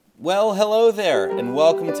Well, hello there, and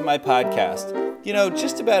welcome to my podcast. You know,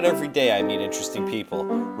 just about every day I meet interesting people,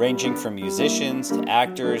 ranging from musicians to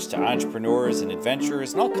actors to entrepreneurs and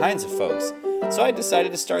adventurers and all kinds of folks. So I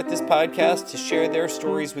decided to start this podcast to share their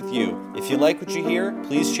stories with you. If you like what you hear,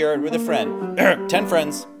 please share it with a friend. 10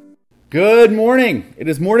 friends. Good morning. It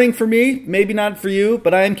is morning for me, maybe not for you,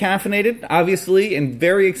 but I am caffeinated, obviously, and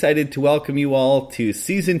very excited to welcome you all to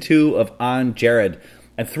Season 2 of On Jared.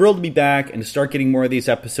 I'm thrilled to be back and to start getting more of these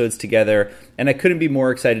episodes together, and I couldn't be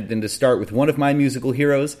more excited than to start with one of my musical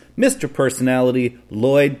heroes, Mr. Personality,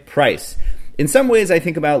 Lloyd Price. In some ways, I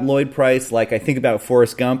think about Lloyd Price like I think about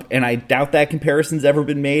Forrest Gump, and I doubt that comparison's ever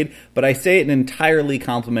been made, but I say it in an entirely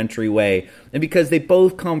complimentary way. And because they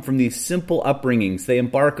both come from these simple upbringings, they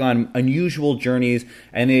embark on unusual journeys,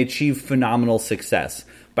 and they achieve phenomenal success.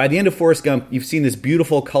 By the end of Forrest Gump, you've seen this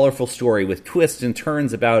beautiful, colorful story with twists and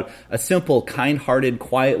turns about a simple, kind-hearted,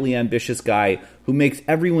 quietly ambitious guy who makes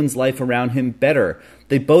everyone's life around him better.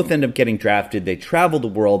 They both end up getting drafted, they travel the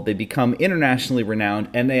world, they become internationally renowned,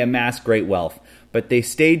 and they amass great wealth. But they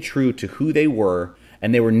stayed true to who they were,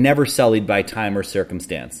 and they were never sullied by time or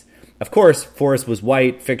circumstance. Of course, Forrest was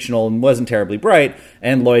white, fictional, and wasn't terribly bright,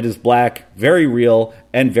 and Lloyd is black, very real,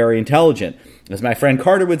 and very intelligent. As my friend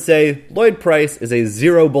Carter would say, Lloyd Price is a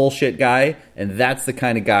zero bullshit guy, and that's the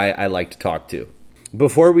kind of guy I like to talk to.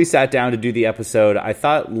 Before we sat down to do the episode, I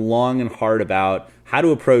thought long and hard about how to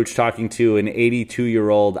approach talking to an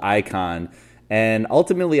 82-year-old icon, and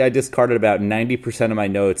ultimately I discarded about 90% of my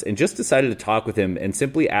notes and just decided to talk with him and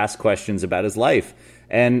simply ask questions about his life.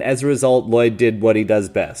 And as a result, Lloyd did what he does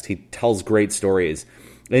best. He tells great stories.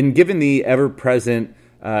 And given the ever-present,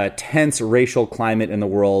 tense racial climate in the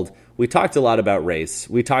world, we talked a lot about race.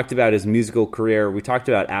 We talked about his musical career. We talked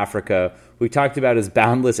about Africa. We talked about his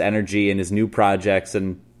boundless energy and his new projects.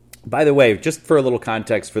 And by the way, just for a little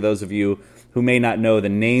context for those of you who may not know the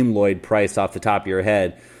name Lloyd Price off the top of your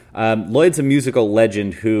head, Lloyd's a musical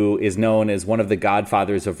legend who is known as one of the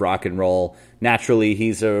godfathers of rock and roll. Naturally,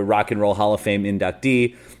 he's a Rock and Roll Hall of Fame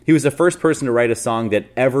inductee. He was the first person to write a song that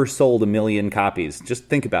ever sold 1 million copies. Just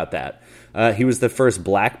think about that. He was the first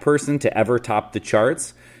black person to ever top the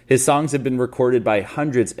charts. His songs have been recorded by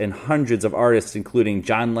hundreds and hundreds of artists, including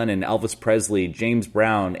John Lennon, Elvis Presley, James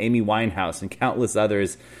Brown, Amy Winehouse, and countless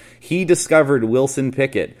others. He discovered Wilson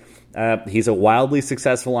Pickett. He's a wildly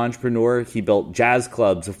successful entrepreneur. He built jazz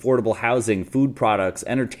clubs, affordable housing, food products,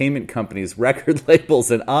 entertainment companies, record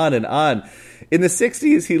labels, and on and on. In the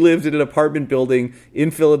 60s, he lived in an apartment building in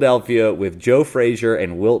Philadelphia with Joe Frazier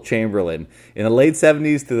and Wilt Chamberlain. In the late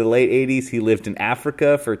 70s to the late 80s, he lived in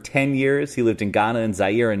Africa for 10 years. He lived in Ghana and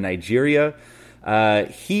Zaire and Nigeria.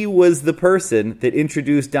 He was the person that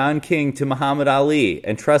introduced Don King to Muhammad Ali.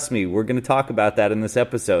 And trust me, we're going to talk about that in this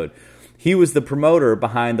episode. He was the promoter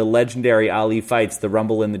behind the legendary Ali fights, the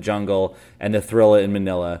Rumble in the Jungle and the Thrilla in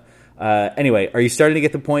Manila. Anyway, are you starting to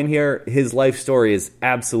get the point here? His life story is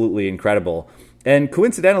absolutely incredible. And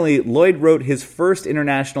coincidentally, Lloyd wrote his first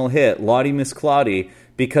international hit, Lawdy Miss Clawdy,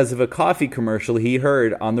 because of a coffee commercial he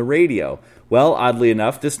heard on the radio. Well, oddly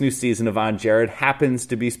enough, this new season of On Jared happens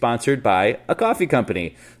to be sponsored by a coffee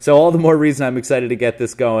company. So all the more reason I'm excited to get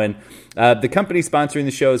this going. The company sponsoring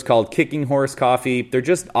the show is called Kicking Horse Coffee. They're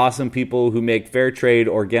just awesome people who make fair trade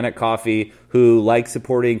organic coffee, who like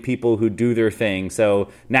supporting people who do their thing. So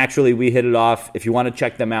naturally, we hit it off. If you want to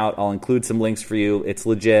check them out, I'll include some links for you. It's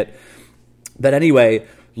legit. But anyway,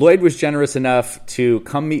 Lloyd was generous enough to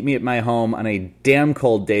come meet me at my home on a damn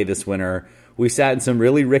cold day this winter. We sat in some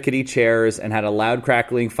really rickety chairs and had a loud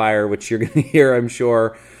crackling fire, which you're going to hear, I'm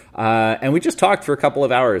sure. And we just talked for a couple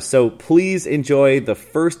of hours. So please enjoy the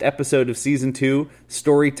first episode of Season 2,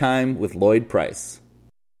 Story Time with Lloyd Price.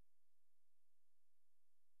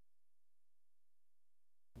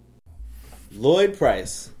 Lloyd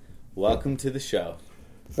Price, welcome to the show.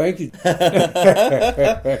 Thank you.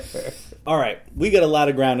 All right, we got a lot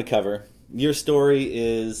of ground to cover. Your story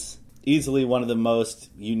is easily one of the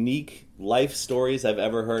most unique life stories I've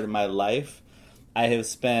ever heard in my life. I have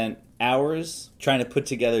spent hours trying to put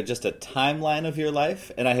together just a timeline of your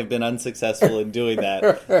life, and I have been unsuccessful in doing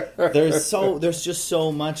that. There's just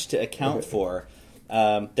so much to account for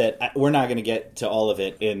that we're not going to get to all of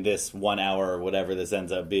it in this 1 hour or whatever this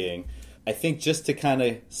ends up being. I think just to kind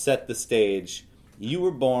of set the stage, you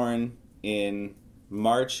were born in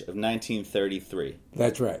March of 1933.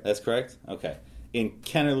 That's right. That's correct? Okay. In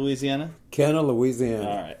Kenner, Louisiana? Kenner, Louisiana.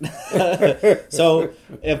 All right. So,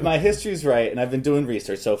 if my history's right, and I've been doing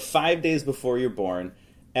research, so 5 days before you're born,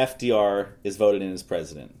 FDR is voted in as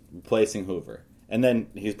president, replacing Hoover. And then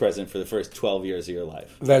he's president for the first 12 years of your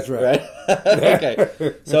life. That's right. Right?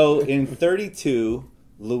 Okay. So, in 32,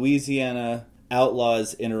 Louisiana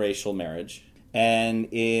outlaws interracial marriage. And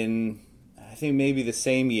in, I think maybe the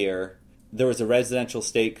same year, there was a residential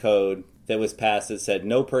state code that was passed that said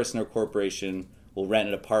no person or corporation will rent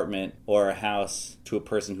an apartment or a house to a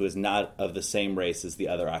person who is not of the same race as the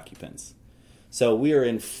other occupants. So we are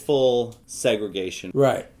in full segregation.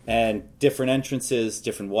 Right. And different entrances,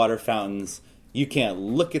 different water fountains. You can't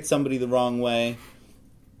look at somebody the wrong way.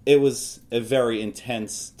 It was a very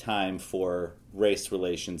intense time for race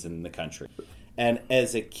relations in the country. And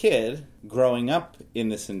as a kid, growing up in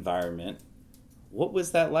this environment, what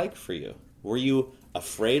was that like for you? Were you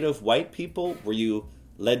afraid of white people? Were you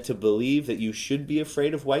led to believe that you should be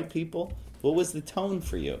afraid of white people? What was the tone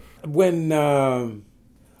for you? When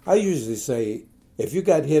I usually say, if you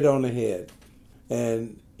got hit on the head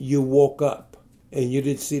and you woke up and you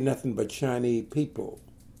didn't see nothing but Chinese people,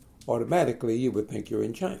 automatically you would think you're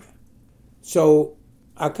in China. So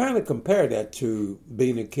I kind of compare that to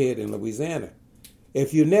being a kid in Louisiana.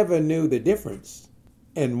 If you never knew the difference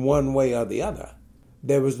in one way or the other,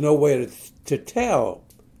 there was no way to tell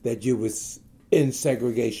that you was in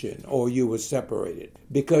segregation or you were separated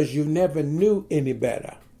because you never knew any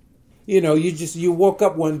better. You woke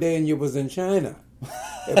up one day and you was in China,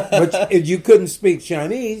 but you couldn't speak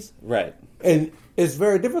Chinese. Right. And it's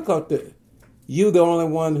very difficult you the only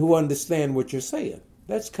one who understand what you're saying.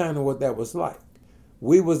 That's kind of what that was like.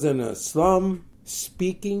 We was in a slum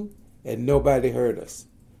speaking and nobody heard us.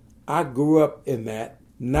 I grew up in that,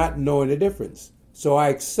 not knowing the difference. So I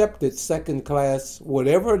accepted second class,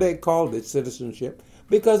 whatever they called it, citizenship,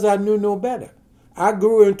 because I knew no better. I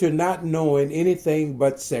grew into not knowing anything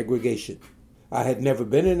but segregation. I had never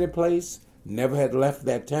been in a place, never had left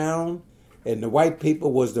that town, and the white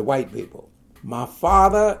people was the white people. My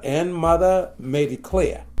father and mother made it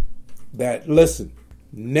clear that, listen,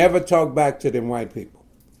 never talk back to them white people.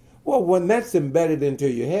 Well, when that's embedded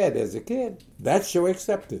into your head as a kid, that's your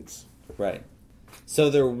acceptance. Right.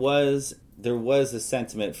 So there was a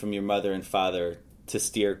sentiment from your mother and father to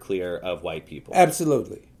steer clear of white people.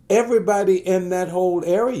 Absolutely. Everybody in that whole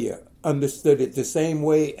area understood it the same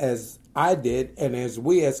way as I did and as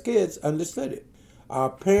we as kids understood it. Our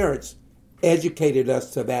parents educated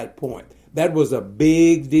us to that point. That was a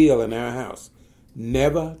big deal in our house.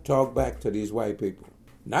 Never talk back to these white people.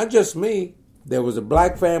 Not just me. There was a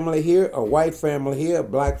black family here, a white family here, a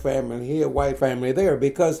black family here, a white family there,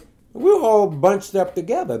 because we were all bunched up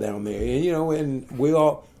together down there. And we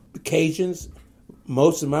all, Cajuns,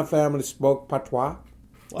 most of my family spoke patois.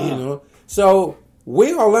 Wow. So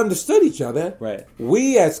we all understood each other. Right.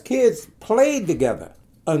 We as kids played together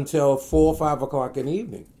until 4 or 5 o'clock in the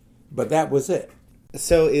evening. But that was it.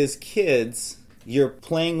 So as kids, you're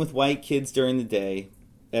playing with white kids during the day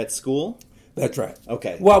at school? That's right.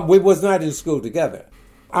 Okay. Well, we was not in school together.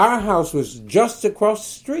 Our house was just across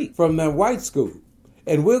the street from the white school.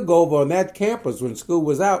 And we'll go over on that campus when school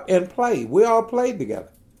was out and play. We all played together.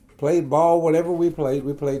 Played ball, whatever we played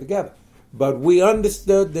together. But we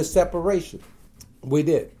understood the separation. We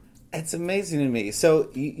did. It's amazing to me. So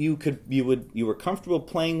you were comfortable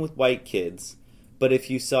playing with white kids, but if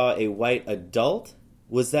you saw a white adult,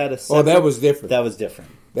 was that a separate... Oh, that was different. That was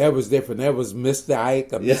different. That was different. That was Mr.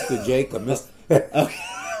 Ike or Mr. Jake or Mr.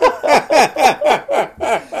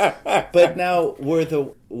 But now, were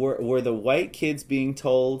the white kids being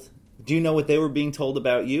told? Do you know what they were being told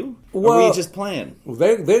about you? Or were you just playing?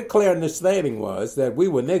 Their clear understanding was that we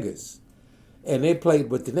were niggers, and they played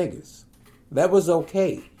with the niggers. That was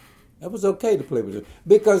okay. That was okay to play with them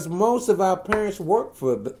because most of our parents worked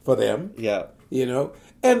for them. Yeah.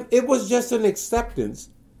 And it was just an acceptance,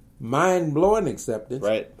 mind-blowing acceptance.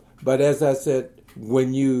 Right. But as I said,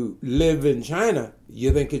 when you live in China,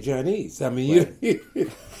 you think you're Chinese. I mean, right.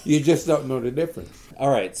 you just don't know the difference. All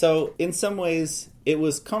right. So in some ways, it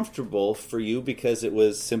was comfortable for you because it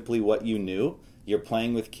was simply what you knew. You're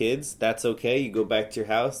playing with kids. That's okay. You go back to your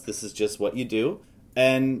house. This is just what you do.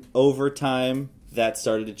 And over time, that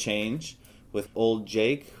started to change with old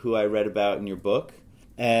Jake, who I read about in your book.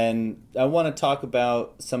 And I want to talk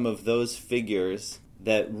about some of those figures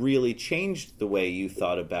that really changed the way you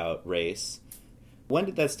thought about race. When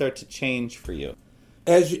did that start to change for you?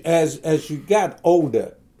 As you got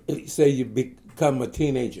older, say you become a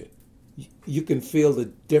teenager, you can feel the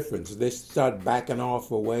difference. They start backing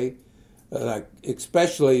off away, like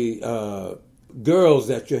especially girls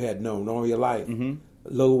that you had known all your life,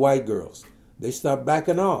 little white girls. They start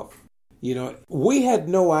backing off. We had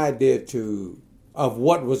no idea of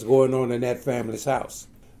what was going on in that family's house.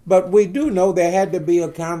 But we do know there had to be a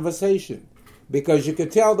conversation because you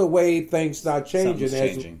could tell the way things start changing.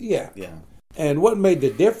 Something's changing. Yeah. Yeah. And what made the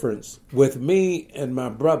difference with me and my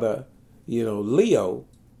brother, Leo,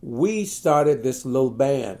 we started this little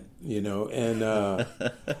band, and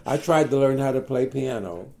I tried to learn how to play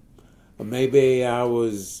piano. Maybe I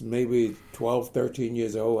was 12, 13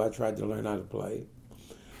 years old. I tried to learn how to play.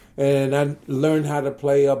 And I learned how to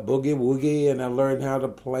play a boogie woogie, and I learned how to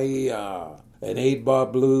play an 8-bar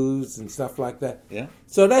blues and stuff like that. Yeah.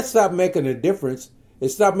 So that stopped making a difference. It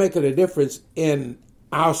stopped making a difference in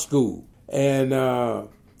our school. And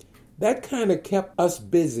that kind of kept us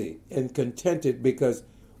busy and contented because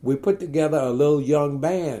we put together a little young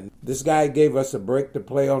band. This guy gave us a break to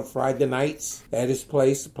play on Friday nights at his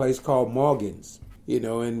place, a place called Morgan's,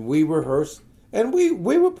 and we rehearsed. And we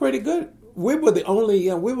were pretty good. We were the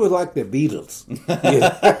only, we were like the Beatles.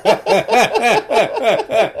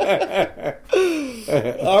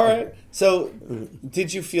 All right. So,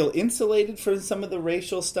 did you feel insulated from some of the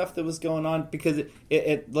racial stuff that was going on? Because,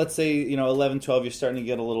 let's say, 11, 12, you're starting to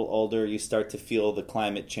get a little older, you start to feel the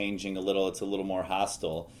climate changing a little, it's a little more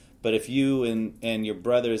hostile. But if you and your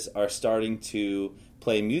brothers are starting to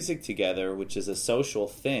play music together, which is a social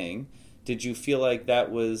thing, did you feel like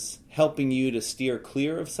that was helping you to steer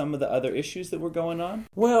clear of some of the other issues that were going on?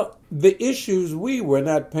 Well, the issues, we were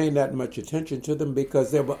not paying that much attention to them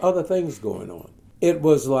because there were other things going on. It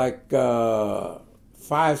was like 5,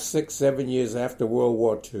 6, 7 years after World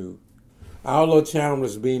War II. Our little town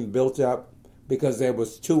was being built up because there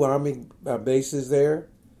was 2 army bases there.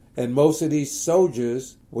 And most of these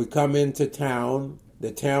soldiers would come into town.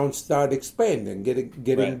 The town started expanding, getting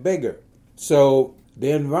right. Bigger. So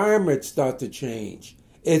the environment started to change.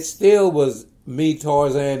 It still was me,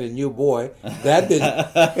 Tarzan, and you, boy. That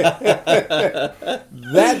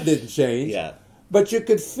didn't change. Yeah. But you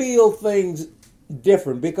could feel things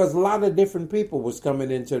different because a lot of different people was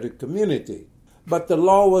coming into the community. But the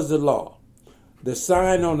law was the law. The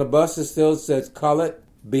sign on the buses still says colored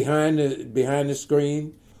behind the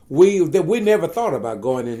screen. We never thought about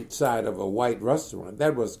going inside of a white restaurant.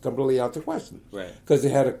 That was completely out the question. Right. Because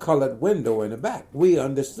it had a colored window in the back. We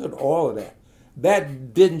understood all of that.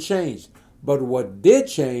 That didn't change. But what did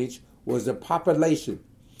change was the population.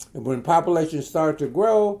 And when population started to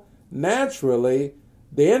grow, naturally,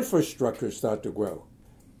 the infrastructure started to grow.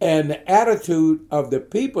 And the attitude of the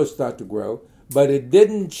people started to grow, but it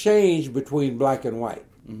didn't change between black and white.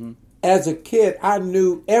 Mm-hmm. As a kid, I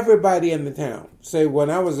knew everybody in the town. Say, when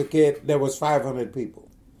I was a kid, there was 500 people.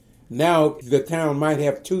 Now, the town might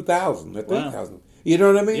have 2,000 or 3,000. Wow. You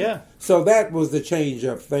know what I mean? Yeah. So that was the change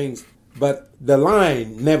of things. But the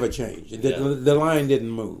line never changed. The line didn't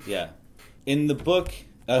move. Yeah. In the book,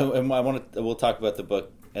 and we'll talk about the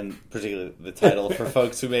book, and particularly the title for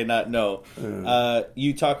folks who may not know,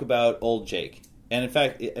 you talk about Old Jake. And in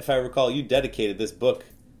fact, if I recall, you dedicated this book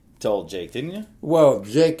to Old Jake, didn't you? Well,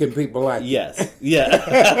 Jake and people like yes,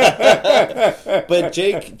 yeah. But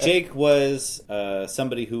Jake was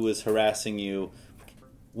somebody who was harassing you.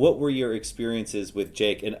 What were your experiences with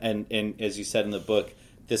Jake? And as you said in the book,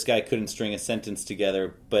 this guy couldn't string a sentence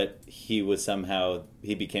together, but he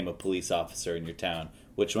became a police officer in your town,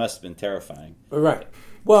 which must have been terrifying. Right.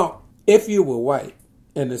 Well, if you were white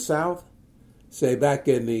in the South, say back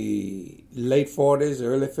in the late 40s,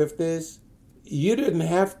 early 50s, you didn't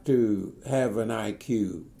have to have an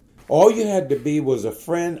IQ. All you had to be was a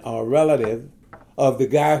friend or a relative of the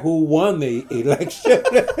guy who won the election.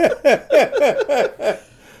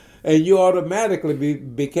 And you automatically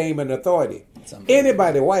became an authority.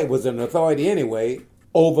 Anybody white was an authority anyway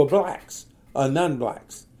over blacks or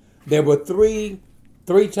non-blacks. There were three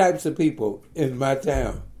types of people in my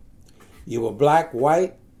town. You were black,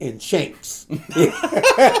 white, and chinks.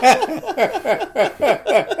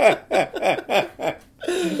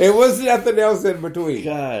 It was nothing else in between.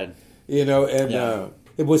 God.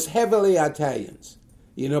 It was heavily Italians.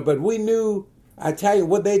 But we knew Italian,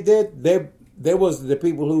 what they did, they was the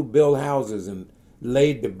people who built houses and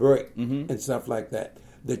laid the brick and stuff like that.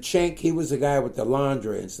 The chink, he was the guy with the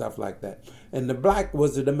laundry and stuff like that. And the black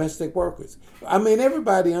was the domestic workers. I mean,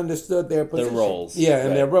 everybody understood their position. Their roles. Yeah,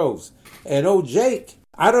 and their roles. And old Jake,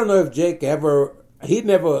 I don't know if Jake he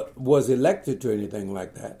never was elected to anything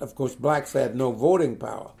like that. Of course, blacks had no voting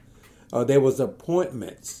power. There was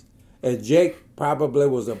appointments. And Jake probably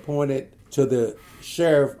was appointed to the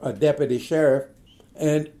sheriff, a deputy sheriff.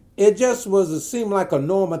 And it just seemed like a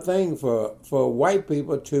normal thing for white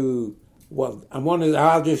people to,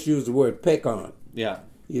 I'll just use the word pick on. Yeah.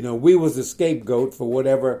 We was the scapegoat for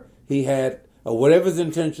whatever he had, or whatever his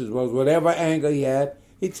intentions was, whatever anger he had,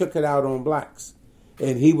 he took it out on blacks.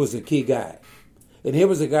 And he was a key guy. And here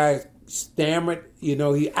was a guy stammered,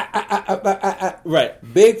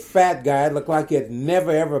 right. Big fat guy, looked like he had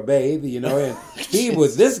never ever bathed, and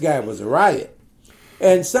this guy was a riot.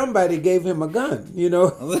 And somebody gave him a gun,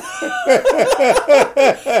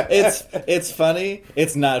 It's funny.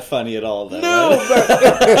 It's not funny at all, though. No,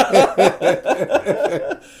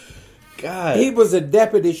 right? God. He was a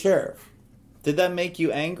deputy sheriff. Did that make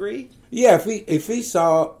you angry? Yeah, if he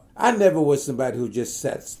saw, I never was somebody who just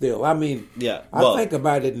sat still. I mean, yeah. I think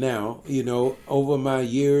about it now, over my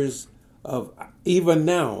years of, even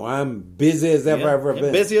now, I'm busy as ever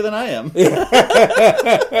been. Busier than I am.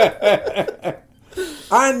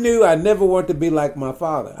 I knew I never wanted to be like my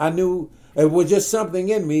father. I knew it was just something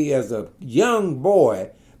in me as a young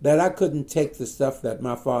boy that I couldn't take the stuff that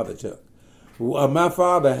my father took. My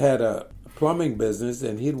father had a plumbing business,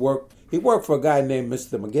 and he worked for a guy named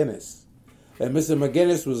Mr. McGinnis. And Mr.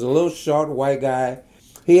 McGinnis was a little short white guy.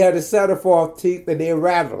 He had a set of false teeth, and they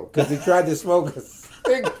rattled because he tried to smoke a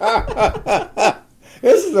cigar.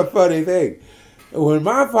 This is a funny thing. When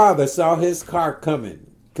my father saw his car coming,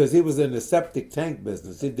 because he was in the septic tank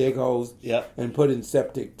business. He'd dig holes and put in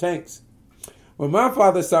septic tanks. When my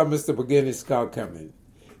father saw Mr. McGinnis' car coming,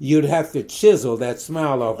 you'd have to chisel that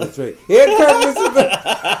smile off his face. Here comes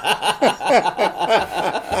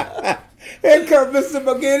Mr.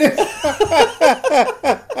 McGinnis.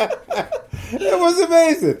 It was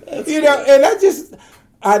amazing.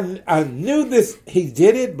 And I knew this, he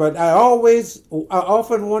did it, but I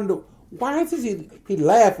often wonder, why does he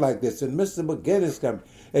laugh like this? And Mr. McGinnis come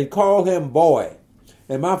and call him boy.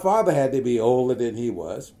 And my father had to be older than he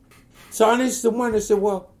was. So I used to wonder,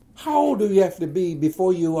 well, how old do you have to be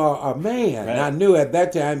before you are a man? Right. And I knew at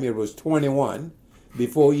that time it was 21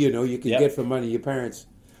 before, you could get from under your parents.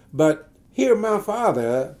 But here my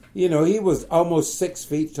father, he was almost 6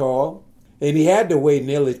 feet tall. And he had to weigh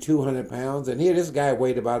nearly 200 pounds. And here this guy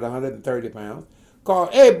weighed about 130 pounds.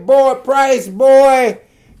 Called, hey, boy, Price, boy.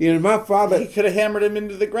 My father... He could have hammered him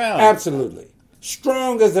into the ground. Absolutely.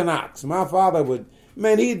 Strong as an ox. My father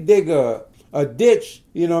he'd dig a ditch,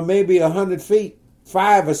 maybe 100 feet,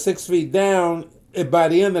 5 or 6 feet down. And by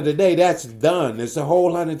the end of the day, that's done. It's a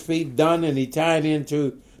whole 100 feet done, and he tied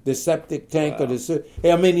into the septic tank. Wow.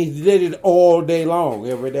 He did it all day long,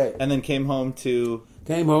 every day. And then came home to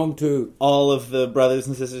all of the brothers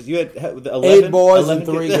and sisters. You had 11, 8 boys and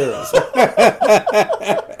 3 girls.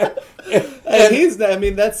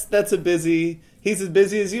 And that's a busy... He's as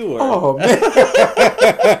busy as you were. Oh, man.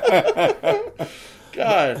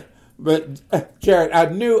 God. But, Jared, I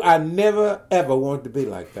knew I never, ever wanted to be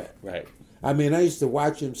like that. Right. I used to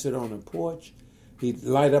watch him sit on the porch. He'd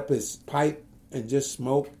light up his pipe and just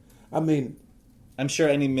smoke. I'm sure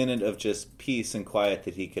any minute of just peace and quiet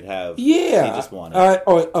that he could have, he just wanted.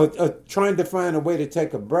 Or trying to find a way to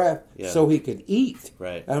take a breath so he could eat.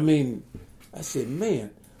 Right. I said, man...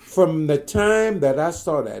 From the time that I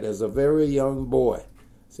saw that as a very young boy, I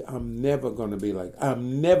said, I'm never going to be like,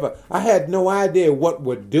 I had no idea what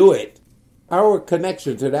would do it. Our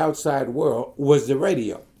connection to the outside world was the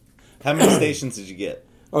radio. How many stations did you get?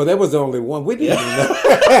 Oh, there was only one. We didn't even know.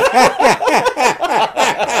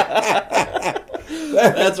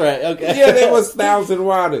 That's right, okay. Yeah, there was 1,000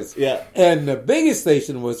 waters. Yeah. And the biggest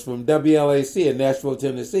station was from WLAC in Nashville,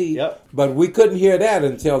 Tennessee. Yep. But we couldn't hear that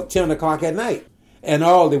until 10 o'clock at night. And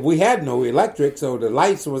we had no electric, so the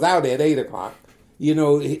lights was out at 8 o'clock.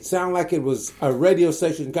 It sounded like it was a radio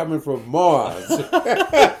station coming from Mars.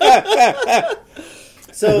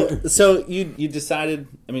 So you decided,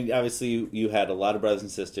 obviously you had a lot of brothers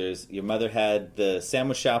and sisters. Your mother had the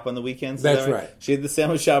sandwich shop on the weekends. That's right. She had the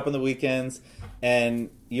sandwich shop on the weekends. And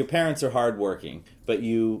your parents are hardworking, but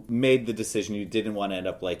you made the decision you didn't want to end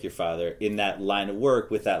up like your father in that line of work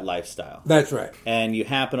with that lifestyle. That's right. And you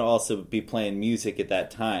happen to also be playing music at that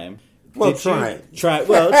time. Well, try. But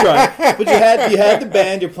you had the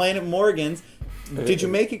band. You're playing at Morgan's. Did you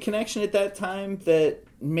make a connection at that time that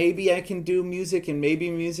maybe I can do music and maybe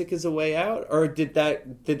music is a way out, or did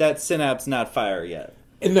that synapse not fire yet?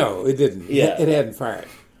 No, it didn't. Yeah. It hadn't fired.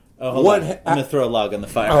 Oh, hold on. I'm going to throw a log on the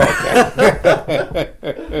fire. Oh,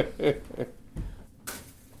 okay.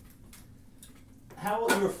 How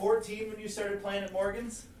old? You were 14 when you started playing at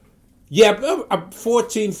Morgan's? Yeah, I'm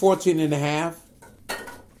 14 and a half.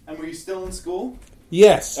 And were you still in school?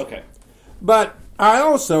 Yes. Okay. But I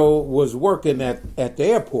also was working at the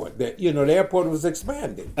airport. The airport was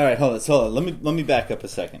expanding. All right, hold on. Let me back up a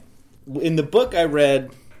second. In the book I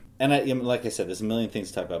read, and like I said, there's a million things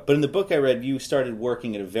to talk about. But in the book I read, you started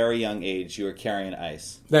working at a very young age. You were carrying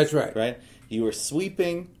ice. That's right. Right? You were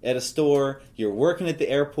sweeping at a store. You were working at the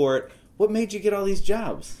airport. What made you get all these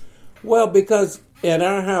jobs? Well, because in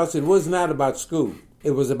our house, it was not about school.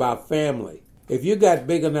 It was about family. If you got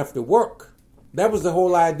big enough to work, that was the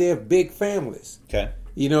whole idea of big families. Okay.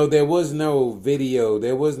 You know, there was no video,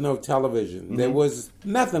 there was no television, there was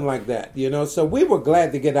nothing like that, you know. So we were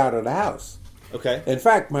glad to get out of the house. Okay. In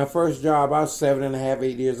fact, my first job, I was 7.5,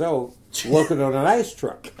 8 years old, working on an ice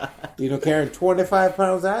truck, you know, carrying 25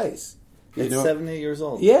 pounds of ice. You At know? 7, 8 years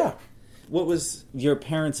old. Yeah. What was your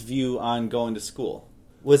parents' view on going to school?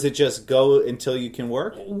 Was it just go until you can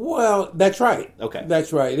work? Well, that's right. Okay.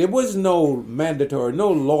 That's right. It was no mandatory,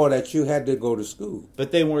 no law that you had to go to school.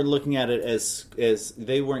 But they weren't looking at it as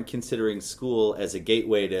they weren't considering school as a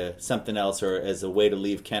gateway to something else or as a way to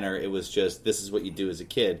leave Kenner. It was just, this is what you do as a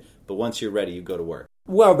kid. But once you're ready, you go to work.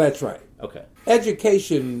 Well, that's right. Okay.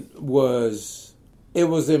 Education was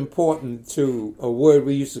important to a word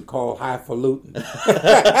we used to call highfalutin.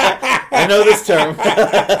 I know this term.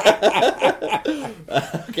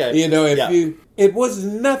 Okay. You know, it was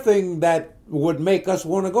nothing that would make us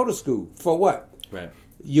want to go to school. For what? Right.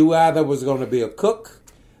 You either was going to be a cook,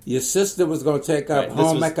 your sister was going to take up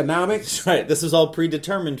home economics. Right. This was all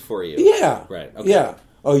predetermined for you. Yeah. Right. Okay. Yeah.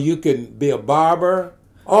 Or you can be a barber.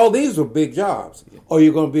 All these were big jobs. Or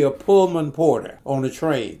you're going to be a Pullman porter on a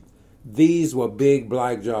train. These were big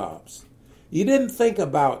black jobs. You didn't think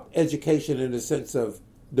about education in the sense of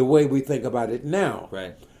the way we think about it now.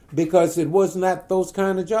 Right. Because it was not those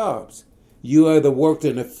kind of jobs. You either worked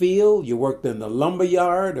in a field, you worked in the lumber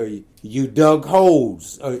yard, or you dug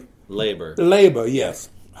holes. Labor. Labor, yes.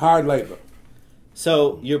 Hard labor.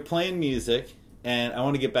 So you're playing music, and I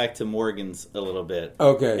want to get back to Morgan's a little bit.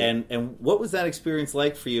 Okay. And what was that experience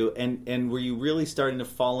like for you? And were you really starting to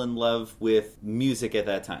fall in love with music at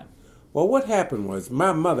that time? Well, what happened was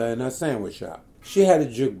my mother in her sandwich shop, she had a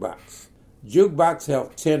jukebox. Jukebox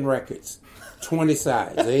held 10 records, 20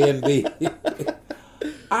 sides, A and B.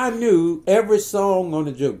 I knew every song on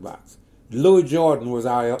the jukebox. Louis Jordan was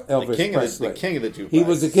our Elvis Presley. The king of the jukebox. He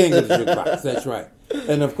was the king of the jukebox, that's right.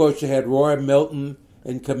 And, of course, you had Roy Milton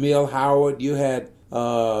and Camille Howard. You had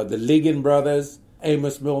the Ligon Brothers,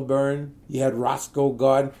 Amos Milburn. You had Roscoe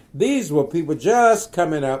Garden. These were people just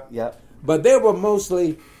coming up. Yep. But they were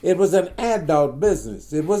mostly, it was an adult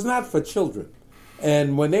business. It was not for children.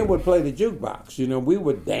 And when they would play the jukebox, you know, we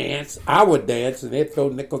would dance. I would dance, and they'd throw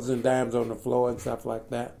nickels and dimes on the floor and stuff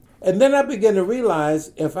like that. And then I began to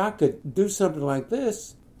realize if I could do something like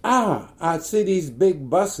this, I'd see these big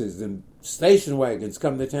buses and station wagons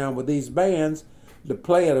come to town with these bands to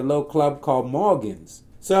play at a little club called Morgan's.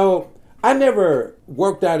 So I never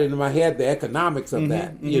worked out in my head the economics of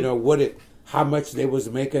that, you know, how much they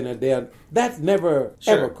was making a day. That never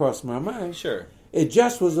ever crossed my mind. Sure. It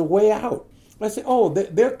just was a way out. I said,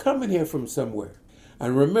 they're coming here from somewhere.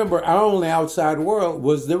 And remember, our only outside world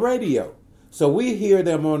was the radio. So we hear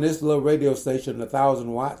them on this little radio station,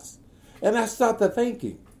 1,000 watts. And I started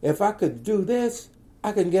thinking, if I could do this,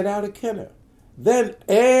 I can get out of Kenner. Then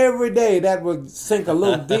every day that would sink a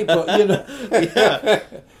little deeper, you know.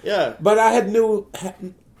 Yeah. But I had knew,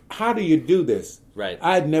 how do you do this? Right.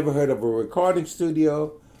 I had never heard of a recording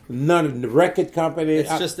studio, none of the record company.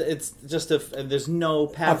 It's just there's no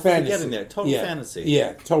path to getting there. Total fantasy.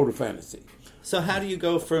 Yeah, total fantasy. So how do you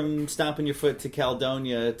go from stomping your foot to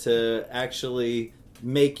Caledonia to actually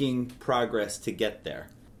making progress to get there?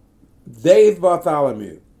 Dave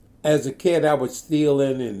Bartholomew, as a kid, I would steal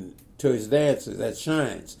in to his dances at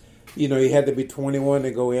Shines. You know, you had to be 21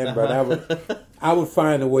 to go in, but I would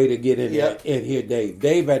find a way to get in there and hear Dave.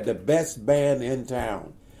 Dave had the best band in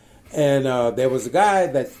town. And there was a guy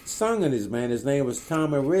that sung in his band. His name was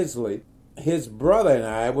Tommy Risley. His brother and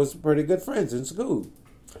I was pretty good friends in school.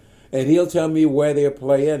 And he'll tell me where they're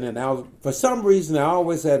playing. And for some reason, I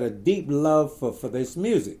always had a deep love for this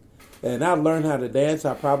music. And I learned how to dance.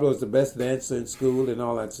 I probably was the best dancer in school and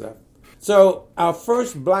all that stuff. So our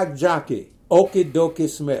first black jockey, Okie Dokie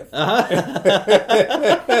Smith. I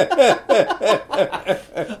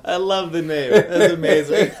love the name. That's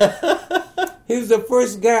amazing. He was the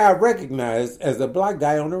first guy I recognized as a black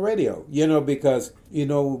guy on the radio, you know, because, you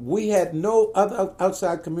know, we had no other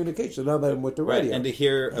outside communication other than with the radio. Right, and to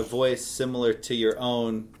hear a voice similar to your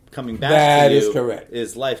own coming back to you is correct.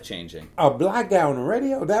 Is life-changing. A black guy on the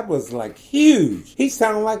radio, that was like huge. He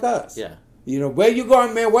sounded like us. Yeah. You know, where you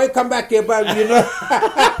going, man? Wait, come back here, buddy, you know.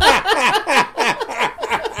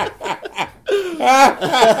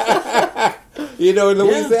 You know, in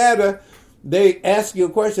Louisiana, they ask you a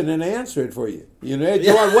question and they answer it for you. You know, hey,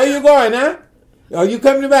 George, where you going, huh? Are you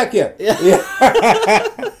coming back here? Yeah.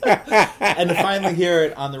 And to finally hear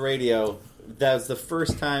it on the radio, that was the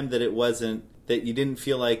first time that it wasn't, that you didn't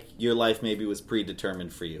feel like your life maybe was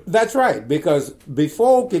predetermined for you. That's right, because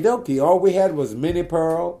before Okie Dokie, all we had was Minnie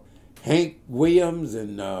Pearl, Hank Williams,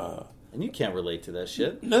 and And you can't relate to that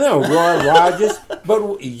shit. No, Roy Rogers,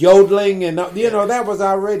 but yodeling and that was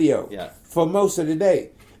our radio for most of the day.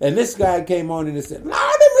 And this guy came on and he said,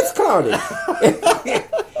 "Lordy, Miss Claudia,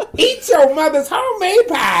 eat your mother's homemade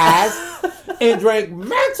pies and drink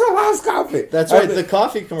Maxwell House coffee." That's right, the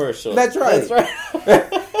coffee commercial. That's right.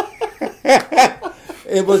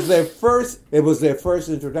 It was their first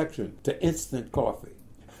introduction to instant coffee.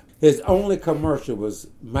 His only commercial was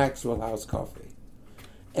Maxwell House coffee.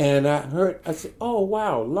 And I said, "Oh,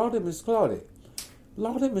 wow, Lordy, Miss Claudia.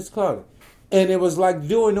 Lordy, Miss Claudia." And it was like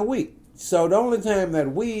during the week. So the only time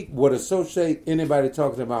that we would associate anybody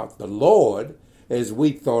talking about the Lord, as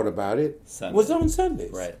we thought about it, was on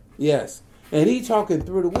Sundays. Right. Yes. And he talking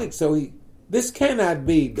through the week. So this cannot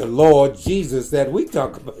be the Lord Jesus that we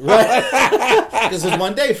talk about. Right. This is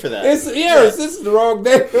one day for that. This is the wrong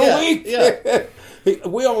day of the week. Yeah.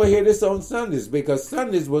 We only hear this on Sundays because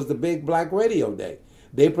Sundays was the big black radio day.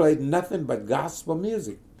 They played nothing but gospel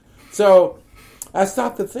music. So I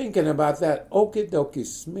started thinking about that Okie Dokie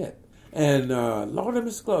Smith. And Lord,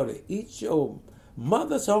 Miss Claudia, eat your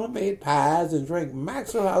mother's homemade pies and drink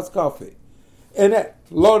Maxwell House coffee. And that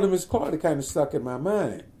Lord, Miss Claudia kind of stuck in my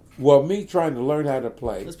mind. Well, me trying to learn how to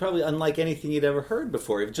play. It's probably unlike anything you'd ever heard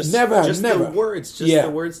before. Just never. the words, the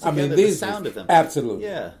words together, the sound of them. Absolutely.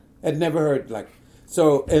 Yeah. I'd never heard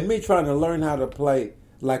so, and me trying to learn how to play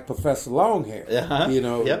like Professor Longhair,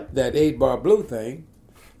 that 8-bar blue thing.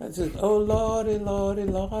 I said, "Oh, Lordy, Lordy,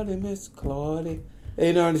 Lordy, Miss Claudia."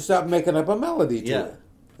 And he stopped making up a melody to it.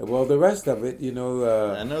 Well, the rest of it,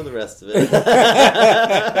 I know the rest of it.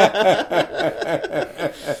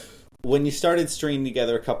 When you started stringing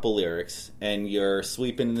together a couple lyrics and you're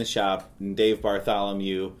sweeping in the shop and Dave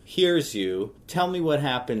Bartholomew hears you, tell me what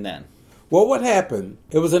happened then. Well, what happened,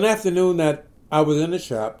 it was an afternoon that I was in the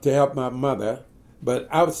shop to help my mother, but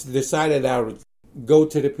I decided I would go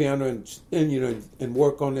to the piano and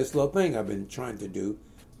work on this little thing I've been trying to do.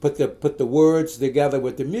 Put the words together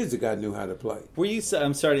with the music I knew how to play. Were you?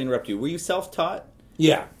 I'm sorry to interrupt you. Were you self-taught?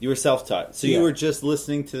 Yeah. You were self-taught. So you were just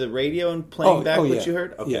listening to the radio and playing back what you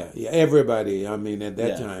heard? Okay. Yeah. Everybody, at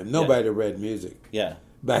that time, nobody read music. Yeah.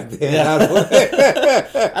 Back then.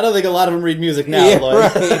 Yeah. I don't think a lot of them read music now,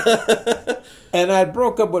 Lloyd. Right. And I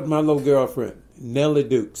broke up with my little girlfriend, Nellie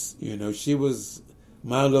Dukes. She was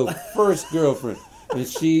my little first girlfriend. And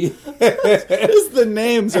she... Just the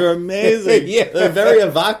names are amazing. They're very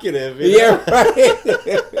evocative.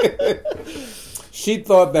 Right. She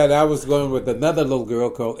thought that I was going with another little girl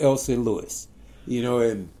called Elsie Lewis.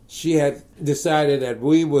 And she had decided that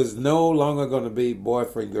we was no longer going to be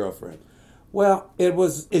boyfriend-girlfriend. Well,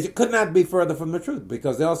 it could not be further from the truth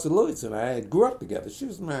because Elsie Lewis and I grew up together. She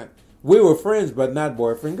was we were friends, but not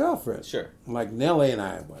boyfriend-girlfriend. Sure. Like Nellie and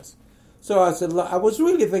I was. So I said, I was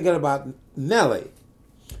really thinking about Nellie.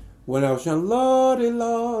 When I was saying, "Lordy,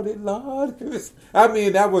 Lordy, Lordy."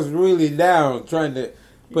 I was really down trying to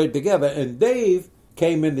put it together. And Dave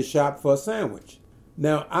came in the shop for a sandwich.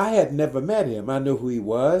 Now, I had never met him. I knew who he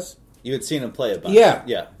was. You had seen him play a bunch.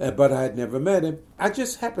 Yeah. But I had never met him. I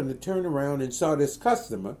just happened to turn around and saw this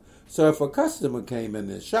customer. So if a customer came in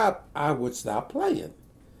the shop, I would stop playing.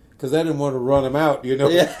 Because I didn't want to run him out,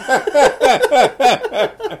 Yeah.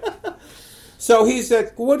 So he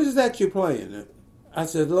said, "What is that you're playing?" I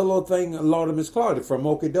said, "The little thing, Lord, Miss Claudia from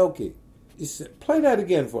Okie Dokie." He said, "Play that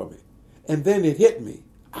again for me." And then it hit me.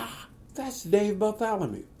 That's Dave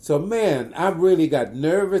Bartholomew. So, man, I really got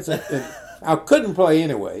nervous. And I couldn't play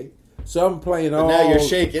anyway. So I'm playing all... Now you're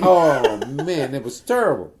shaking. Oh, man, it was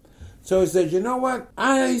terrible. So he said, "You know what?"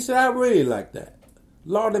 He said, "I really like that.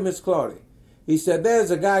 Lord, Miss Claudia." He said,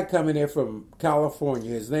 "There's a guy coming here from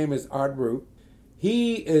California. His name is Art Root.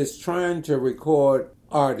 He is trying to record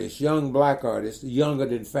artists, young black artists, younger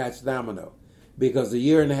than Fats Domino. Because a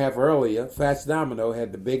year and a half earlier, Fats Domino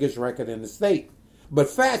had the biggest record in the state. But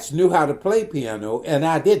Fats knew how to play piano, and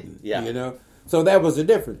I didn't, So that was the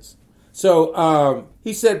difference. So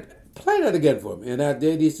he said, "Play that again for me." And I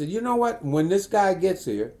did. He said, "You know what? When this guy gets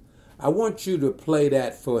here, I want you to play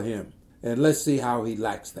that for him. And let's see how he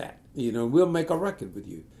likes that. We'll make a record with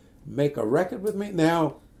you." Make a record with me?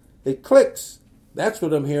 Now, it clicks. That's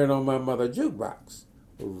what I'm hearing on my mother jukebox.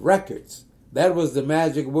 Records. That was the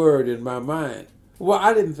magic word in my mind. Well,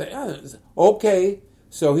 I didn't think, okay.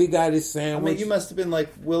 So he got his sandwich. You must have been like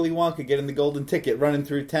Willy Wonka getting the golden ticket, running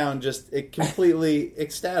through town, just completely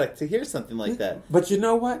ecstatic to hear something like that. But you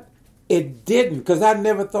know what? It didn't, because I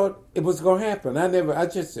never thought it was going to happen. I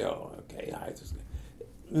just said, okay,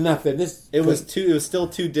 nothing. It was still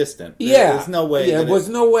too distant. Yeah. There's no way. Yeah, there was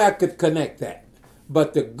no way I could connect that.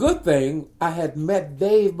 But the good thing, I had met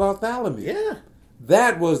Dave Bartholomew. Yeah.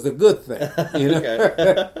 That was the good thing.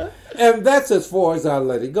 Okay. And that's as far as I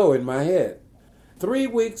let it go in my head. 3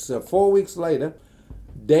 weeks or 4 weeks later,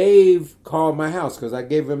 Dave called my house because I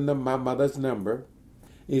gave him my mother's number.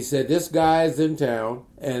 He said, "This guy is in town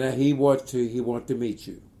and he want to meet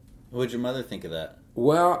you." What'd your mother think of that?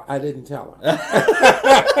 Well, I didn't tell her.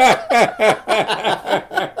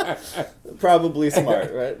 Probably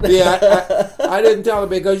smart, right? Yeah, I didn't tell her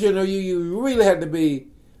because you really had to be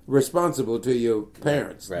responsible to your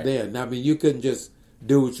parents then. I mean, you couldn't just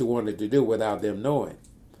do what you wanted to do without them knowing,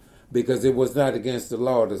 because it was not against the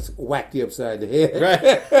law to whack you upside the head.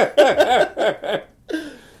 Right.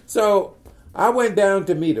 So I went down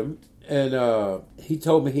to meet him, and he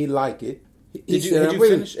told me he'd like it. Did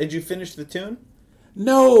you finish the tune?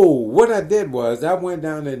 No. What I did was I went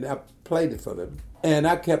down and I played it for them, and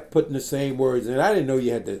I kept putting the same words in. I didn't know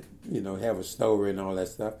you had to, have a story and all that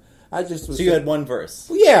stuff. I just was. So you had one verse.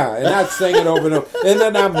 Yeah, and I'd sing it over and over, and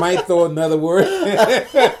then I might throw another word.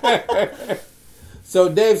 So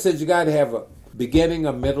Dave said you got to have a beginning,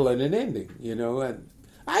 a middle, and an ending. And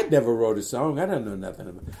I never wrote a song. I don't know nothing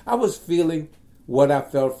about it. I was feeling what I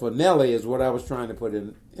felt for Nelly is what I was trying to put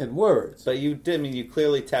in words. But you did. I mean, you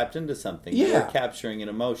clearly tapped into something. Yeah. You were capturing an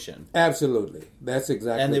emotion. Absolutely. That's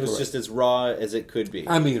exactly And it was correct. just as raw as it could be.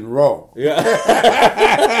 I mean, raw.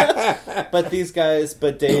 Yeah. But these guys,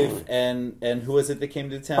 Dave and who was it that came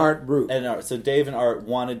to town? Art Brute. And Art. So Dave and Art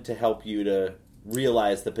wanted to help you to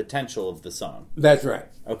realize the potential of the song. That's right.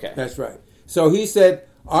 Okay. That's right. So he said,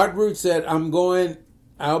 Art Brute said, I'll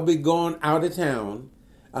be going out of town.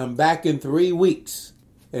 I'm back in 3 weeks,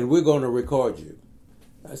 and we're going to record you.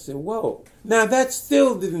 I said, whoa. Now, that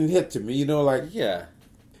still didn't hit to me, Yeah.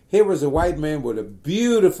 Here was a white man with a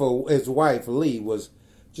beautiful, his wife, Lee, was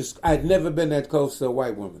just, I'd never been that close to a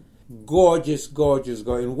white woman. Gorgeous, gorgeous,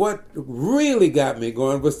 gorgeous. And what really got me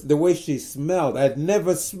going was the way she smelled. I'd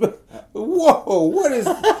never smelled. Whoa, what is...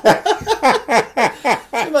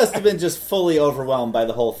 You must have been just fully overwhelmed by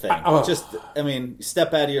the whole thing.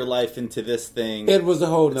 Step out of your life into this thing. It was a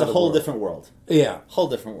whole different world. Yeah. Whole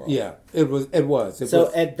different world. Yeah, it was.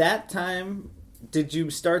 At that time, did you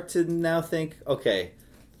start to now think, okay,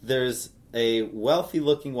 there's a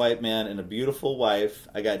wealthy-looking white man and a beautiful wife.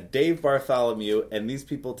 I got Dave Bartholomew, and these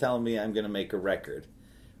people telling me I'm going to make a record.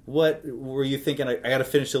 What were you thinking? I got to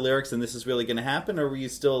finish the lyrics, and this is really going to happen, or were you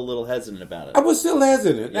still a little hesitant about it? I was still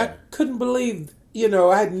hesitant. Yeah. I couldn't believe,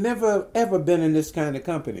 I had never, ever been in this kind of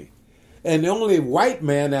company. And the only white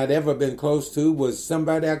man I'd ever been close to was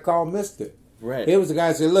somebody I called Mister. Right. It was a guy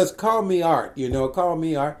who said, let's call me Art, call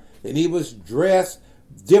me Art. And he was dressed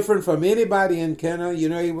different from anybody in Kenner. He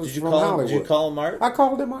was from Hollywood. Did you call him Art? I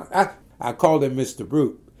called him Art. I called him Mr.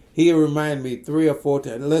 Brute. He reminded me 3 or 4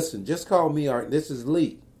 times, listen, just call me Art. This is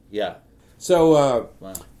Lee. Yeah. So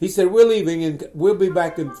he said, we're leaving and we'll be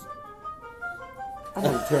back in... I'm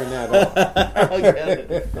going to turn that off.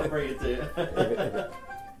 I'll bring it to you.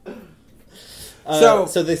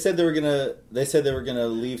 So they said they were gonna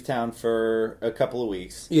leave town for a couple of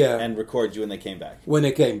weeks, and record you when they came back. When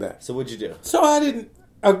they came back. So what'd you do? So I didn't.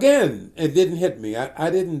 Again, it didn't hit me. I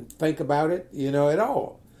didn't think about it, at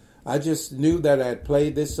all. I just knew that I had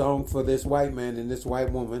played this song for this white man and this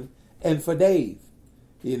white woman, and for Dave.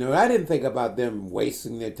 I didn't think about them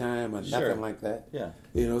wasting their time or nothing like that. Yeah.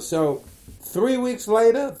 So 3 weeks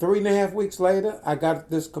later, 3.5 weeks later, I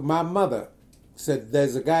got this. My mother said,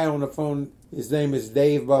 "There's a guy on the phone. His name is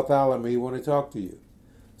Dave Bartholomew. He want to talk to you."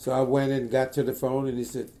 So I went and got to the phone, and he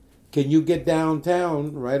said, "Can you get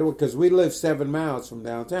downtown right away?" Because we live 7 miles from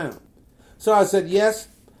downtown. So I said, "Yes,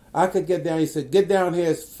 I could get down." He said, "Get down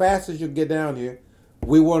here as fast as you get down here.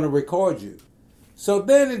 We want to record you." So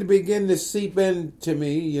then it began to seep into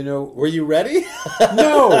me, Were you ready?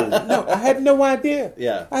 No, I had no idea.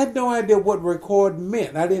 Yeah. I had no idea what record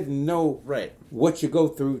meant. I didn't know what you go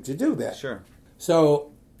through to do that. Sure.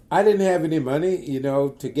 So I didn't have any money,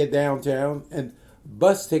 to get downtown. And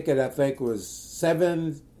bus ticket, I think, was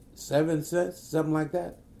 7 cents, something like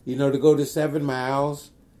that. To go to 7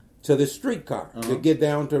 miles to the streetcar to get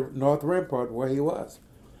down to North Rampart where he was.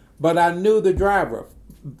 But I knew the driver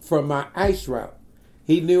from my ice route.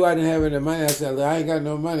 He knew I didn't have any money. I said, I ain't got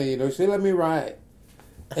no money. He said, let me ride.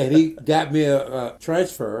 And he got me a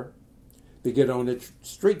transfer to get on the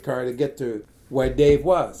streetcar to get to where Dave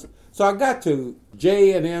was. So I got to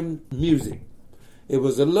J&M Music. It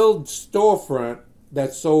was a little storefront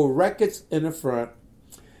that sold records in the front,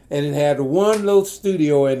 and it had one little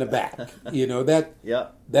studio in the back.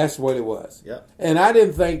 That's what it was. Yep. And I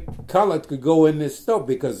didn't think colored could go in this store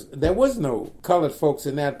because there was no colored folks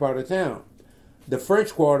in that part of town. The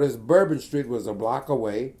French Quarters, Bourbon Street, was a block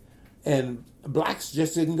away, and blacks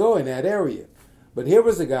just didn't go in that area. But here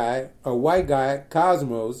was a guy, a white guy,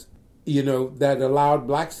 Cosmos, that allowed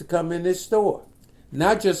blacks to come in his store.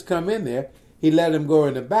 Not just come in there, he let them go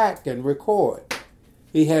in the back and record.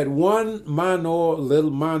 He had one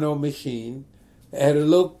little mono machine, had a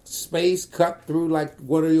little space cut through like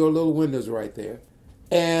one of your little windows right there.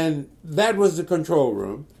 And that was the control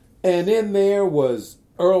room. And in there was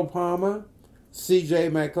Earl Palmer, C.J.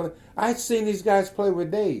 McCullough. I'd seen these guys play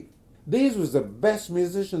with Dave. These was the best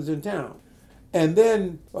musicians in town. And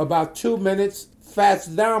then about 2 minutes, Fats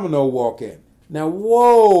Domino walk in. Now,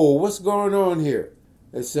 whoa, what's going on here?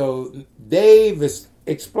 And so Dave is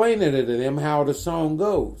explaining it to them how the song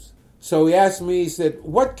goes. So he asked me, he said,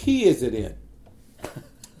 what key is it in?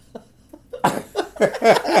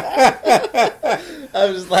 I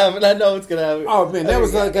was just laughing. I know it's going to happen. Oh, man, that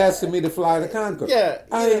was like asking me to fly to Concord. Yeah,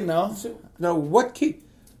 I didn't know. No, what key?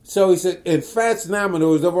 So he said, and Fats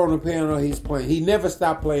Domino is over on the piano he's playing. He never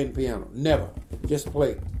stopped playing piano. Never. Just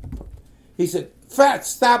play. He said, Fats,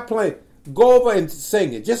 stop playing. Go over and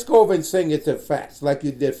sing it. Just go over and sing it to Fats like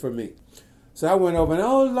you did for me. So I went over and,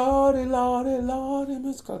 oh, Lordy, Lordy, Lordy,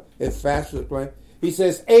 Miss Clark. And Fats was playing. He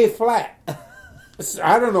says, A flat.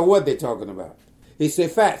 I don't know what they're talking about. He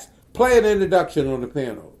said, Fats, play an introduction on the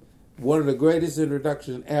piano. One of the greatest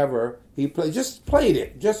introductions ever. He played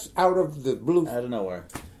it, just out of the blue. Out of nowhere.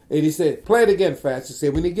 And he said, play it again, Fats. He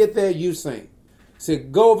said, when you get there, you sing. He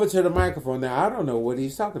said, go over to the microphone. Now, I don't know what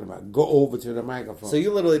he's talking about. Go over to the microphone. So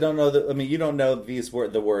you literally don't know you don't know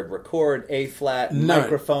the word record, A flat,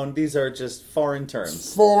 microphone. These are just foreign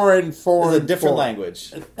terms. Foreign. It's a different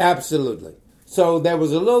language. Absolutely. So there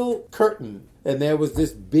was a little curtain, and there was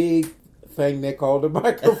this big thing they called a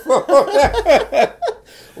microphone.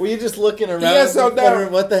 Were you just looking around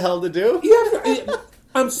wondering what the hell to do? Yeah,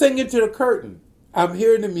 I'm singing to the curtain. I'm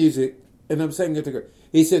hearing the music, and I'm singing to the curtain.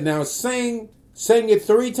 He said, now sing it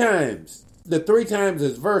 3 times. The 3 times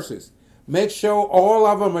is verses. Make sure all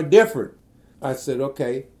of them are different. I said,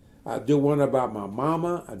 okay. I do one about my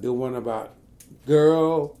mama. I do one about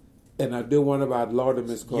girl. And I do one about Lord and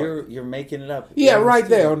Miss Clark. You're making it up. Yeah, right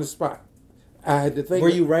there on the spot. I had to think. Were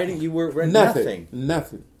you writing? You were writing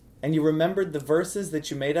Nothing. And you remembered the verses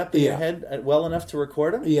that you made up in your head well enough to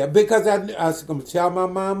record them? Yeah, because I was going to tell my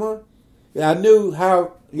mama. I knew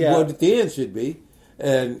what the end should be.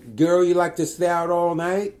 And girl, you like to stay out all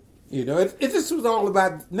night? It just was all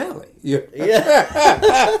about Nelly. Yeah.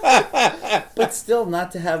 But still,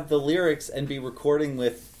 not to have the lyrics and be recording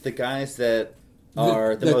with the guys that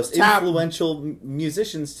are the most top, influential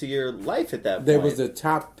musicians to your life at that point. They was the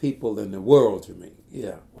top people in the world to me,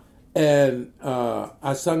 yeah. And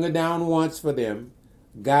I sung it down once for them,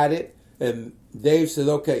 got it, and Dave said,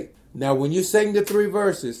 okay, now when you sing the 3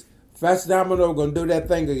 verses, Fats Domino going to do that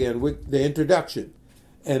thing again with the introduction.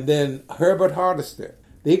 And then Herbert Hardister,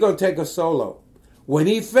 he going to take a solo. When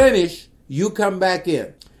he finish, you come back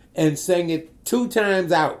in and sing it 2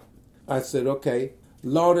 times out. I said, okay.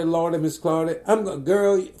 Lordy, Lordy, Miss Claudia,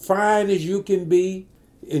 girl, fine as you can be,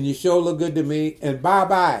 and you sure look good to me, and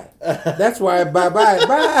bye-bye. That's why bye-bye,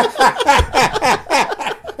 bye.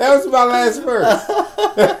 That was my last verse.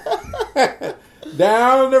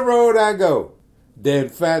 Down the road I go. Then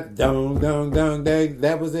fat, dong, dong, dong, dang.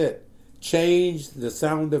 That was it. Changed the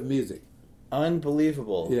sound of music.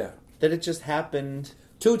 Unbelievable. Yeah. That it just happened.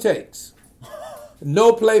 2 takes.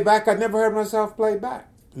 No playback. I never heard myself play back.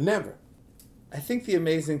 Never. I think the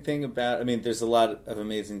amazing thing about, there's a lot of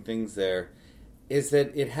amazing things there, is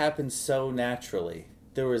that it happened so naturally.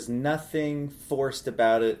 There was nothing forced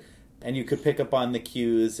about it, and you could pick up on the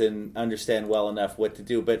cues and understand well enough what to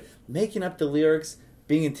do. But making up the lyrics,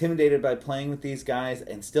 being intimidated by playing with these guys,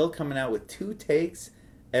 and still coming out with 2 takes,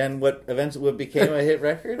 and what eventually became a hit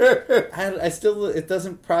record, it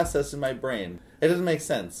doesn't process in my brain. It doesn't make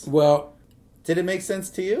sense. Well, did it make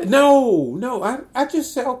sense to you? No. I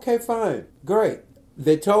just said, okay, fine, great.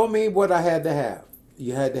 They told me what I had to have.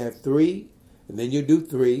 You had to have 3, and then you do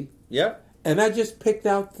 3. Yep. And I just picked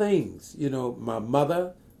out things. My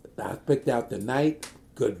mother, I picked out the night,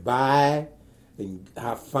 goodbye, and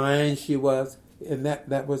how fine she was, and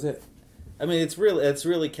that was it. It's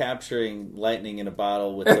really capturing lightning in a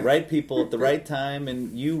bottle with the right people at the right time,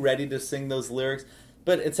 and you ready to sing those lyrics.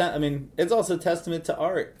 But it's also a testament to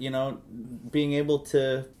art, being able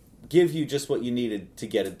to give you just what you needed to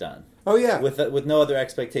get it done. Oh, yeah. With no other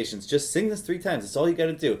expectations. Just sing this 3 times. That's all you got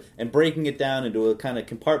to do. And breaking it down into a kind of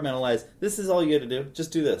compartmentalized, this is all you got to do.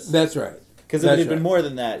 Just do this. That's right. Because if it had been more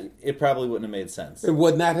than that, it probably wouldn't have made sense. It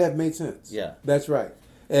would not have made sense. Yeah. That's right.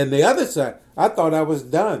 And the other side, I thought I was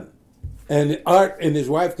done. And Art and his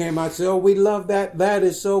wife came out and said, oh, we love that. That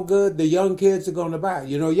is so good. The young kids are going to buy it.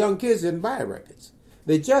 Young kids didn't buy records.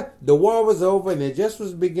 The war was over and it just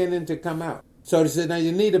was beginning to come out. So they said, now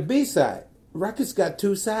you need a B-side. Record's got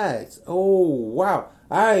two sides. Oh, wow.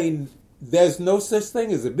 There's no such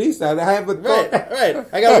thing as a B-side. I haven't thought. Right.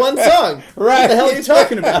 I got one song. Right. What the hell are you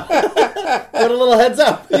talking about? Put a little heads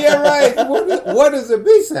up. Yeah, right. What is a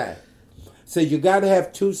B-side? So you got to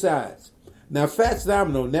have two sides. Now, Fats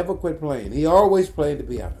Domino never quit playing. He always played the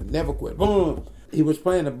piano. Never quit. Boom. He was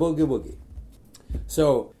playing a boogie-woogie.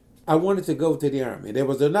 So I wanted to go to the Army. There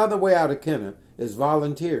was another way out of Kenner, is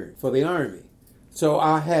volunteering for the Army. So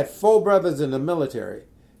I had 4 brothers in the military,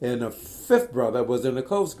 and a 5th brother was in the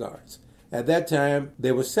Coast Guards. At that time,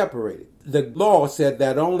 they were separated. The law said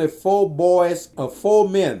that only 4 boys or 4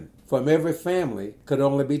 men from every family could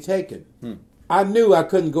only be taken. I knew I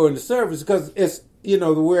couldn't go into service because it's,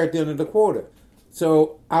 we're at the end of the quarter.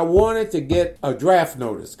 So I wanted to get a draft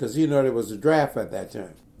notice because, there was a draft at that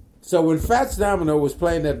time. So when Fats Domino was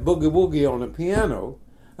playing that boogie-woogie on the piano,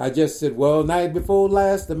 I just said, well, night before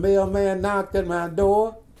last, the mailman knocked at my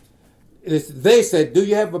door. They said, do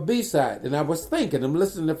you have a B-side? And I was thinking, I'm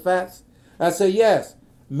listening to Fats. I said, yes,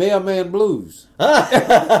 Mailman Blues.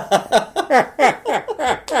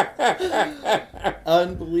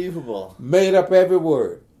 Unbelievable. Made up every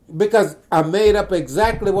word. Because I made up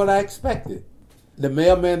exactly what I expected. The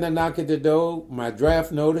mailman that knocked at the door, my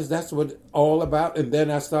draft notice, that's what it's all about. And then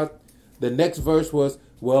the next verse was,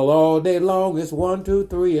 well, all day long it's 1, 2,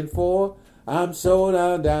 3, and 4. I'm so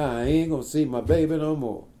down, I ain't gonna see my baby no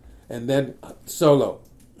more. And then solo,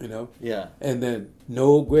 Yeah. And then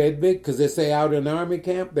no great big, because they say out in Army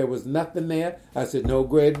camp there was nothing there. I said no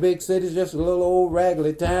great big cities, just little old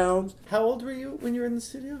raggedy towns. How old were you when you were in the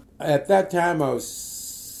studio? At that time I was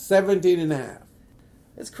 17 and a half.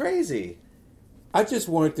 That's crazy. I just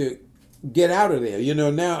wanted to get out of there.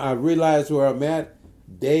 Now I realize where I'm at.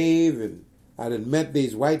 Dave, and I done met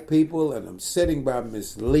these white people, and I'm sitting by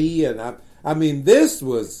Miss Lee, and this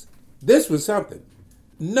was something.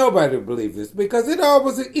 Nobody would believe this because it all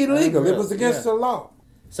was illegal. It was against the law.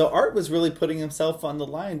 So Art was really putting himself on the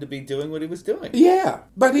line to be doing what he was doing. Yeah,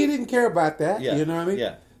 but he didn't care about that. Yeah. You know what I mean?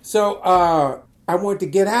 Yeah. So I wanted to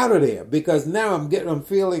get out of there because now I'm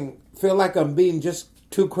feel like I'm being just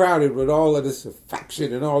too crowded with all of this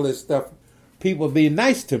affection and all this stuff. People being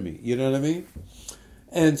nice to me. You know what I mean?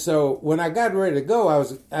 And so when I got ready to go, I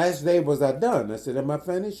asked Dave, was I done? I said, am I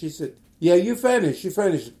finished? She said, yeah, you finished. You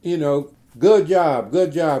finished. Good job,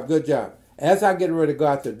 good job, good job. As I get ready to go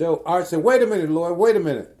out the door, Art said, wait a minute, Lloyd, wait a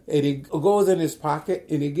minute. And he goes in his pocket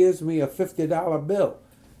and he gives me a $50 bill.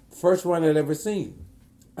 First one I'd ever seen.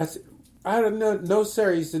 I said, I don't know, no,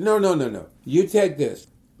 sir. He said, no. You take this.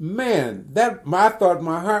 Man, I thought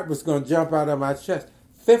my heart was going to jump out of my chest.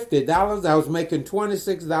 $50? I was making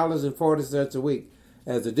 $26.40 a week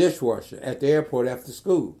as a dishwasher at the airport after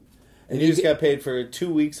school. And you just got paid for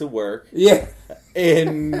 2 weeks of work. Yeah.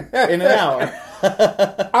 In an hour.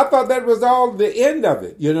 I thought that was all the end of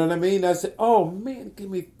it. You know what I mean? I said, oh, man, give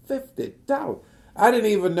me $50. I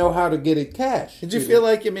didn't even know how to get it cash. Did you feel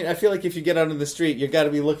like, I feel like if you get out on the street, you got to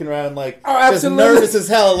be looking around like, just absolutely. nervous as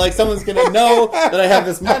hell, like someone's going to know that I have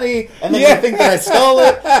this money, and then they think that I stole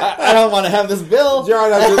it. I don't want to have this bill.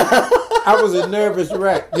 John, I was a nervous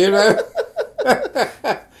wreck,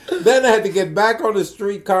 Then I had to get back on the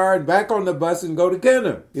streetcar and back on the bus and go to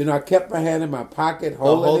Kenner. I kept my hand in my pocket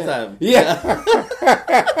holding the whole time. Yeah.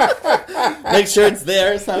 Make sure it's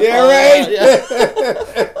there. Yeah, right.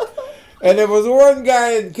 Yeah. And there was one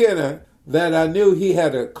guy in Kenner that I knew he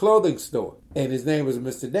had a clothing store, and his name was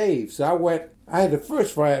Mr. Dave. So I had to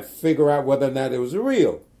first figure out whether or not it was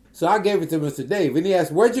real. So I gave it to Mr. Dave, and he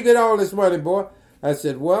asked, where'd you get all this money, boy? I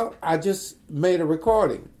said, well, I just made a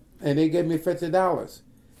recording, and they gave me $50.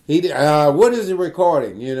 What is a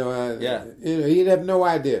recording? He'd have no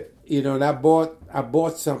idea. And I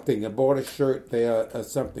bought something. I bought a shirt there or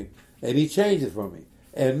something, and he changed it for me.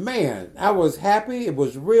 And man, I was happy. It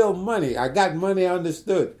was real money. I got money I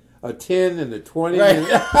understood. A 10 and a 20. Right.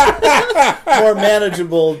 More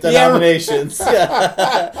manageable denominations.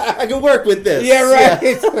 Yeah. I can work with this. Yeah, right.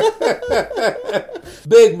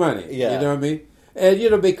 Big money. Yeah. You know what I mean?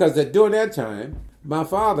 And, because during that time, my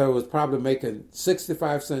father was probably making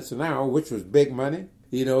 65 cents an hour, which was big money,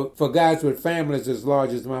 for guys with families as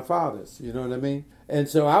large as my father's. You know what I mean? And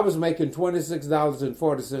so I was making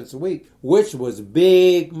 $26.40 a week, which was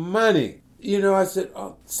big money. I said,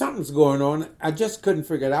 oh, something's going on. I just couldn't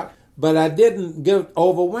figure it out. But I didn't get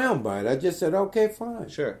overwhelmed by it. I just said, okay, fine.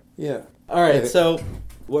 Sure. Yeah. All right, so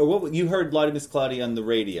what you heard Lottie Miss Claudia on the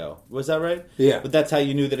radio. Was that right? Yeah. But that's how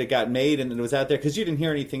you knew that it got made and it was out there? Because you didn't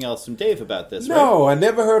hear anything else from Dave about this, right? No, I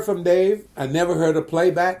never heard from Dave. I never heard a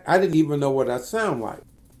playback. I didn't even know what I sound like.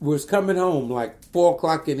 We was coming home like 4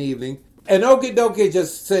 o'clock in the evening. And Okie Dokie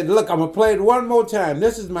just said, look, I'm going to play it one more time.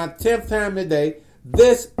 This is my 10th time today.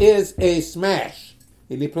 This is a smash.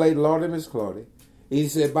 And he played Lord and Miss Claudia. He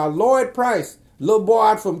said, by Lloyd Price, little boy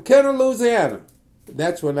out from Kenner, Louisiana.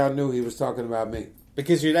 That's when I knew he was talking about me.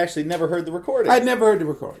 Because you'd actually never heard the recording. I'd never heard the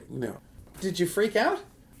recording, no. Did you freak out?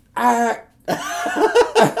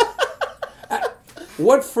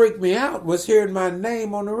 What freaked me out was hearing my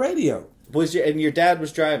name on the radio. And your dad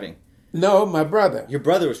was driving? No, my brother. Your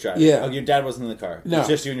brother was driving? Yeah. Oh, your dad wasn't in the car? No. It was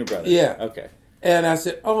just you and your brother? Yeah. Okay. And I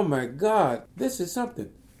said, oh my God, this is something.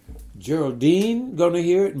 Geraldine going to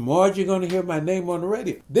hear it. Margie going to hear my name on the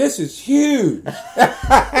radio. This is huge.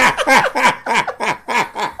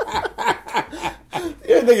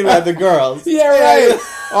 You're thinking about the girls. Yeah, right.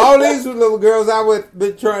 All these were little girls I would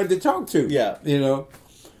be trying to talk to. Yeah. You know.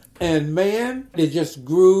 And man, it just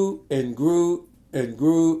grew and grew and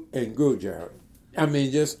grew and grew, Jared. I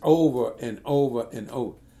mean, just over and over and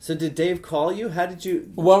over. So did Dave call you? How did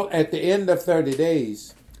you... Well, at the end of 30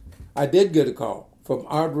 days, I did get a call from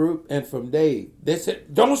Art Root and from Dave. They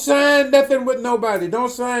said, don't sign nothing with nobody. Don't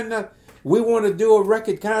sign nothing. We want to do a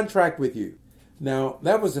record contract with you. Now,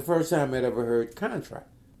 that was the first time I'd ever heard contract.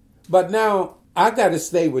 But now, I got to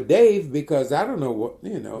stay with Dave because I don't know what,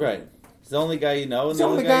 you know. Right. It's the only guy you know. It's the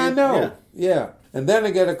only guy I know. Yeah. And then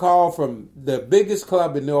I get a call from the biggest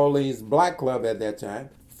club in New Orleans, black club at that time,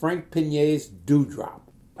 Frank Pinier's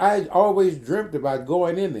Dewdrop. I always dreamt about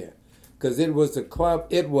going in there because it was the club.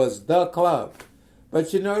 It was the club.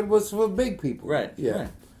 But, you know, it was for big people. Right. Yeah. Right.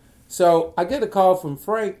 So I get a call from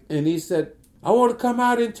Frank, and he said, I want to come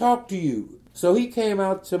out and talk to you. So he came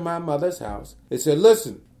out to my mother's house and said,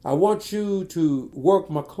 listen, I want you to work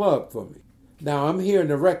my club for me. Now, I'm hearing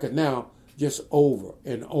the record now just over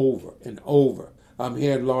and over and over. I'm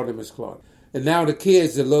hearing Lord and Miss Claudia. And now the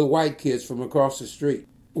kids, the little white kids from across the street,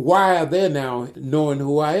 why are they now knowing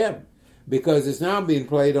who I am? Because it's now being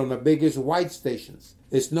played on the biggest white stations.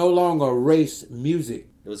 It's no longer race music.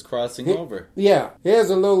 It was crossing over. Yeah.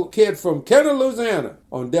 Here's a little kid from Kenner, Louisiana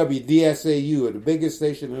on WDSAU, the biggest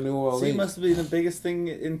station in New Orleans. So you must have been the biggest thing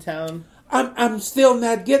in town. I'm still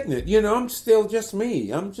not getting it. You know, I'm still just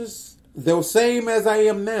me. I'm just the same as I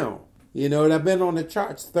am now. You know, and I've been on the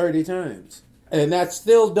charts 30 times. And I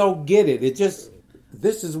still don't get it. It just,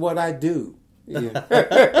 this is what I do. Yeah.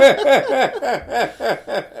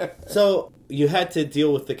 So you had to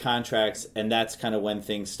deal with the contracts, and that's kind of when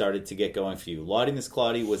things started to get going for you. Lottie Miss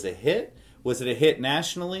Claudia was a hit. Was it a hit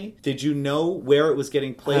nationally? Did you know where it was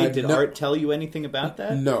getting played? Did Art tell you anything about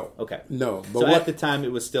that? No. Okay. No. But so at the time,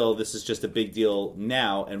 it was still, this is just a big deal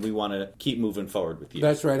now, and we want to keep moving forward with you.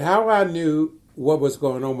 That's right. How I knew what was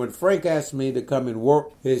going on when Frank asked me to come and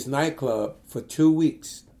work his nightclub for 2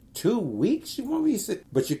 weeks. 2 weeks? You want me to sit?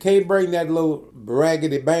 But you can't bring that little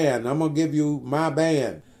raggedy band. I'm going to give you my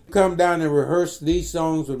band. Come down and rehearse these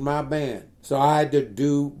songs with my band. So I had to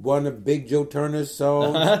do one of Big Joe Turner's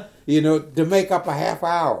songs, you know, to make up a half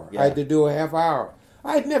hour. Yeah. I had to do a half hour.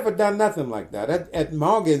 I had never done nothing like that. At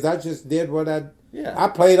Morgan's, I just did what I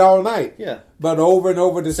played all night. Yeah. But over and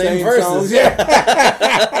over the same verses. songs. Yeah.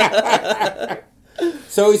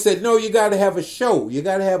 So he said, no, you got to have a show. You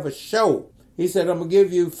got to have a show. He said, I'm going to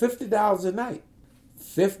give you $50 a night.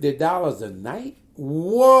 $50 a night?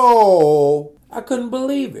 Whoa. I couldn't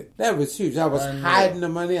believe it. That was huge. I was hiding the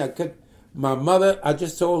money. My mother, I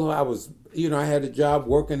just told her I was, you know, I had a job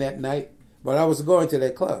working that night, but I was going to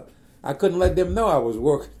that club. I couldn't let them know I was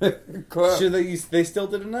working at the club. Sure, they still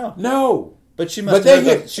didn't know? No. But she must have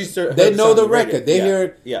heard they know the record. They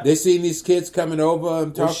hear, yeah. They seen these kids coming over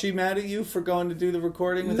and talking. Was she mad at you for going to do the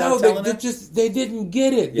recording without telling her? They didn't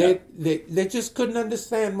get it. Yeah. They just couldn't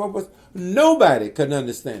understand what was. Nobody could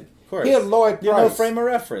understand. Of course. Here, Lloyd Price. No frame of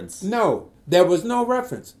reference. No, there was no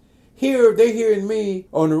reference. Here, they're hearing me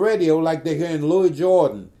on the radio like they're hearing Louis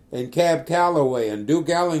Jordan and Cab Calloway and Duke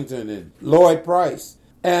Ellington and Lloyd Price.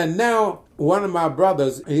 And now, one of my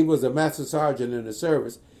brothers, he was a master sergeant in the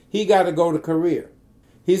service, he got to go to Korea.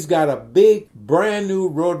 He's got a big, brand new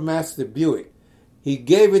Roadmaster Buick. He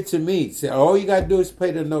gave it to me. He said, all you got to do is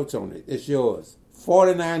pay the notes on it. It's yours.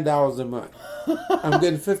 $49 a month. I'm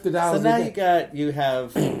getting $50 a day. So now you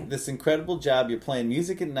have this incredible job. You're playing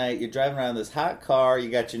music at night. You're driving around this hot car.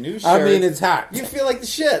 You got your new shirt. I mean, it's hot. You feel like the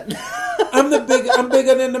shit. I'm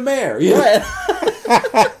bigger than the mayor. You know? Right.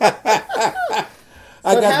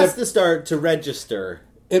 So it has to start to register.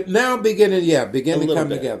 It now beginning to come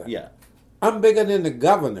together. Yeah. I'm bigger than the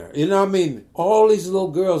governor. You know what I mean? All these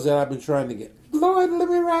little girls that I've been trying to get. Lord, let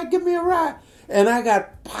me ride. Give me a ride. And I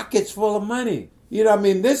got pockets full of money. You know what I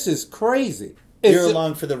mean? This is crazy. You're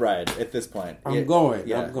along for the ride at this point. I'm going.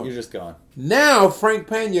 You're just going. Now Frank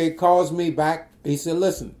Pena calls me back He said,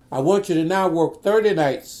 listen, I want you to now work 30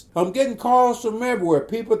 nights. I'm getting calls from everywhere.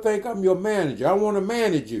 People think I'm your manager. I want to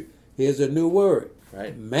manage you. Here's a new word.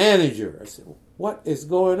 Right. Manager. I said, what is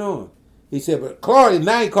going on? He said, but Claudia,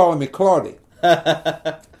 now he calling me Claudia.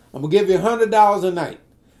 I'm going to give you $100 a night.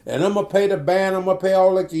 And I'm going to pay the band. I'm going to pay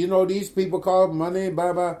all that. You know, these people cost money,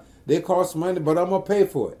 blah, blah. They cost money, but I'm going to pay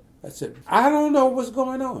for it. I said, I don't know what's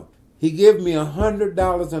going on. He gave me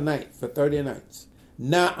 $100 a night for 30 nights.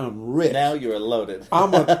 Now I'm rich. Now you're loaded.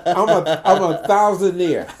 I'm a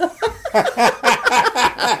thousandaire.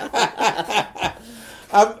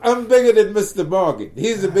 I'm bigger than Mr. Morgan.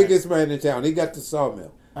 He's the biggest man in town. He got the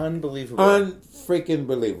sawmill. Unbelievable. Unfreaking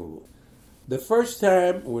believable. The first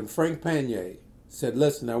time when Frank Panier said,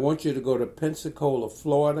 listen, I want you to go to Pensacola,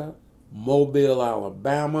 Florida, Mobile,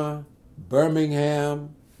 Alabama,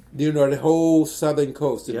 Birmingham, you know, the whole southern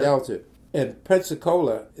coast, the Delta. In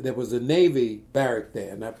Pensacola, there was a Navy barrack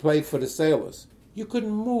there, and I played for the sailors. You couldn't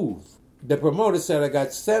move. The promoter said, I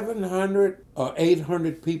got 700 or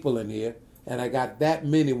 800 people in here, and I got that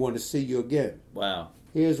many want to see you again. Wow.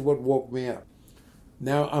 Here's what woke me up.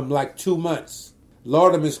 Now I'm like 2 months.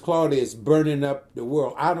 Lord of Miss Claudia is burning up the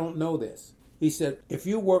world. I don't know this. He said, if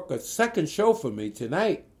you work a second show for me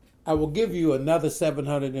tonight, I will give you another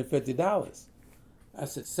 $750. I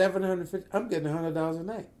said, $750? I'm getting $100 a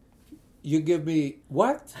night. You give me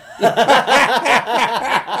what?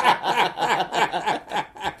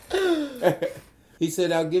 He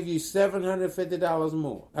said, I'll give you $750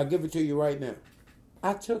 more. I'll give it to you right now.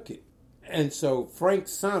 I took it. And so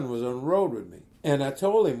Frank's son was on the road with me. And I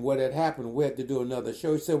told him what had happened. We had to do another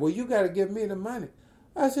show. He said, well, you got to give me the money.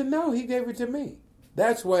 I said, no, he gave it to me.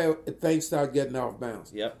 That's where things started getting off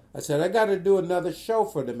bounds. Yep. I said, I got to do another show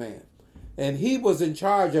for the man. And he was in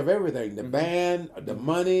charge of everything, the band, the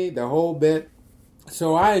money, the whole bit.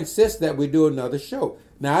 So I insist that we do another show.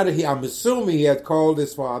 Now, I'm assuming he had called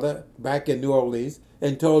his father back in New Orleans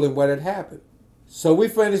and told him what had happened. So we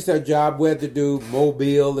finished our job. We had to do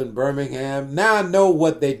Mobile and Birmingham. Now I know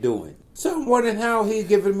what they're doing. So I'm wondering how he's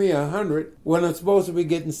giving me $100 when I'm supposed to be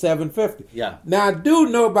getting $750. Yeah. Now I do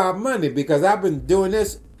know about money because I've been doing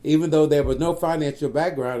this even though there was no financial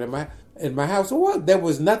background in my house. Well, there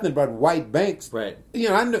was nothing but white banks. Right. You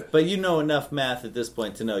know, I knew. But you know enough math at this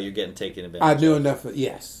point to know you're getting taken advantage I knew of. enough.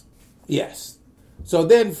 Yes. So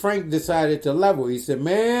then Frank decided to level. He said,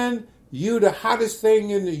 man, you the hottest thing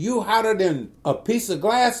you hotter than a piece of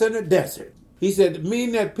glass in the desert. He said,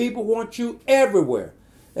 mean that people want you everywhere.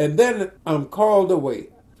 And then I'm called away.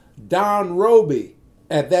 Don Roby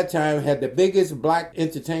at that time had the biggest black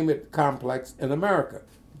entertainment complex in America.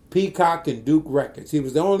 Peacock and Duke Records. He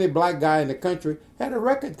was the only black guy in the country had a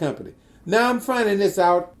record company. Now I'm finding this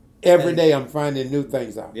out every day. I'm finding new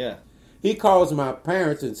things out. Yeah. He calls my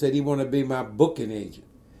parents and said he want to be my booking agent.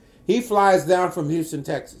 He flies down from Houston,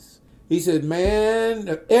 Texas. He said,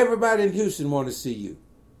 man, everybody in Houston want to see you.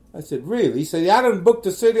 I said, really? He said, I done booked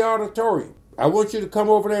the City Auditorium. I want you to come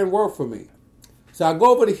over there and work for me. So I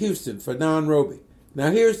go over to Houston for Don Roby.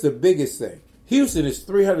 Now here's the biggest thing. Houston is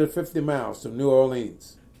 350 miles from New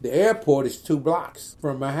Orleans. The airport is 2 blocks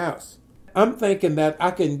from my house. I'm thinking that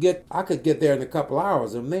I could get there in a couple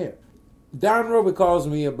hours. I'm there. Don Roby calls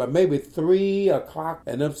me about maybe 3 o'clock,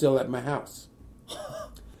 and I'm still at my house.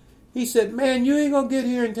 He said, man, you ain't going to get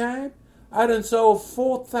here in time. I done sold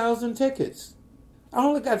 4,000 tickets. I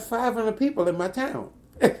only got 500 people in my town.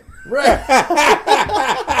 Right.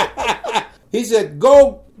 He said,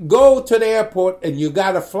 go to the airport, and you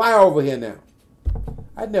got to fly over here now.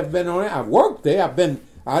 I'd never been on it. I worked there.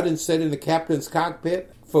 I didn't sit in the captain's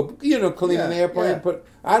cockpit for, cleaning the airplane. Yeah. But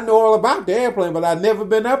I know all about the airplane, but I'd never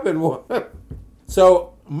been up in one.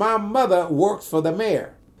 So my mother works for the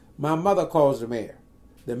mayor. My mother calls the mayor.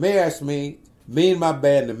 The mayor asked me and my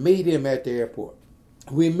band, to meet him at the airport.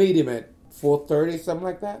 We meet him at 4:30, something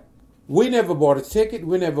like that. We never bought a ticket.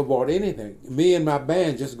 We never bought anything. Me and my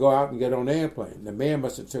band just go out and get on the airplane. The mayor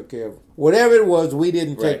must have took care of it. Whatever it was, we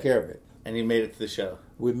didn't take care of it. And you made it to the show.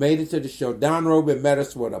 We made it to the show. Don Roby met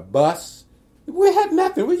us with a bus. We had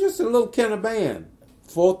nothing. We were just a little kind of band.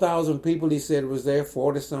 4,000 people, he said, was there.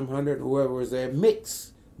 40-some hundred, whoever was there.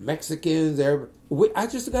 Mix. Mexicans, everybody. I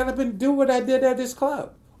just got up and do what I did at this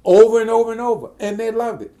club. Over and over and over. And they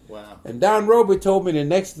loved it. Wow. And Don Roby told me the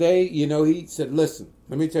next day, he said, listen,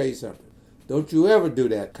 let me tell you something. Don't you ever do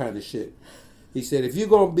that kind of shit. He said, if you're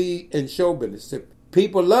going to be in show business,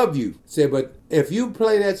 people love you. He said, but if you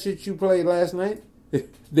play that shit you played last night,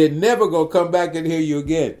 they're never going to come back and hear you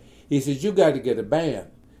again. He says, you got to get a band.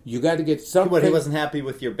 You got to get something. What, he wasn't happy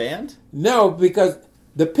with your band? No, because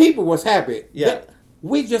the people was happy. Yeah.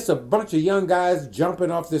 We just a bunch of young guys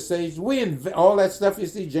jumping off the stage. All that stuff you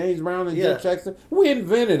see, James Brown and Jim Jackson. We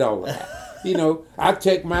invented all of that. I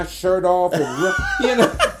take my shirt off and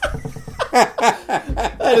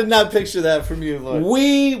I did not picture that from you, Lloyd.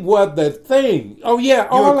 We were the thing. Oh yeah,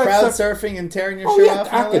 you were crowd surfing and tearing your shirt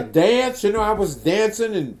off. I could dance. I was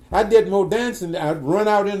dancing, and I did more dancing. I'd run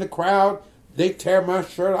out in the crowd. They tear my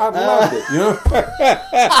shirt. I loved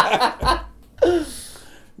it.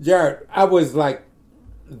 Jared, I was like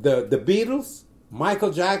the Beatles,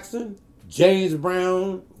 Michael Jackson, James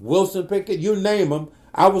Brown, Wilson Pickett. You name them.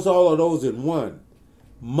 I was all of those in one.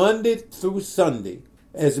 Monday through Sunday.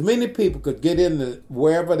 As many people could get in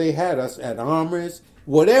wherever they had us, at Armories,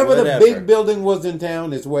 whatever the big building was in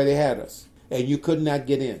town is where they had us. And you could not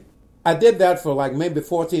get in. I did that for like maybe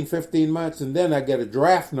 14, 15 months, and then I get a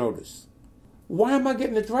draft notice. Why am I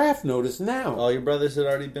getting a draft notice now? All your brothers had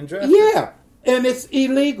already been drafted. Yeah, and it's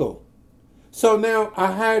illegal. So now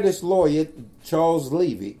I hired this lawyer, Charles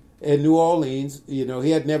Levy, in New Orleans. He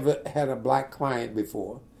had never had a black client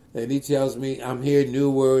before. And he tells me, I'm here,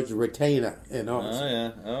 new words, retainer, and all this.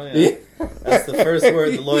 Oh, yeah. That's the first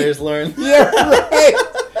word the lawyers learn. Yeah, right.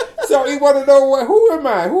 So he wanted to know, who am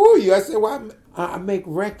I? Who are you? I said, well, I make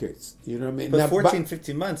records. You know what I mean? But now, 14,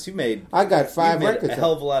 15 months, I got 5 records. A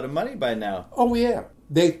hell of a lot of money by now. Oh, yeah.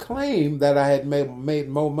 They claimed that I had made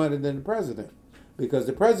more money than the president. Because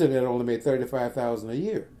the president only made $35,000 a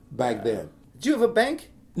year back then. Did you have a bank?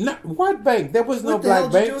 No, what bank? There was no black bank.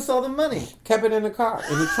 What the hell did you do with all the money? Kept it in the car,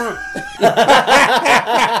 in the trunk.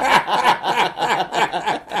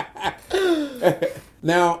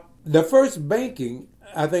 Now, the first banking,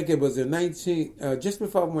 I think it was in just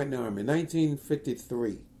before I went in the Army,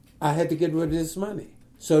 1953. I had to get rid of this money.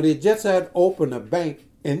 So they just had opened a bank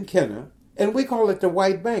in Kenner, and we call it the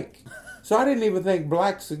White Bank. So I didn't even think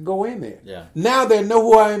blacks would go in there. Yeah. Now they know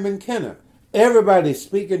who I am in Kenner. Everybody's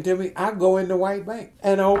speaking to me. I go in the White Bank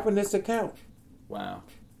and I open this account. Wow.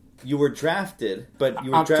 You were drafted, but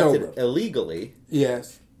you were drafted illegally.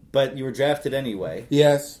 Yes. But you were drafted anyway.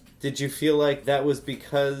 Yes. Did you feel like that was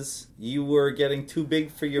because you were getting too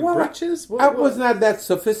big for your britches? I was not that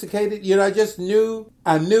sophisticated. I just knew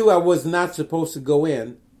I was not supposed to go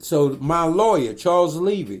in. So my lawyer, Charles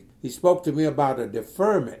Levy, he spoke to me about a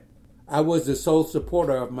deferment. I was the sole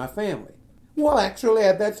supporter of my family. Well, actually,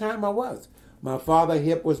 at that time I was. My father's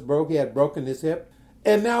hip was broke. He had broken his hip.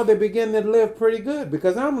 And now they begin to live pretty good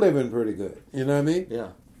because I'm living pretty good. You know what I mean? Yeah.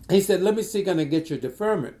 He said, let me see, can I get your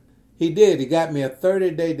deferment? He did. He got me a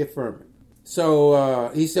 30-day deferment.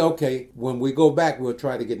 So he said, okay, when we go back, we'll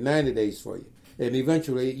try to get 90 days for you. And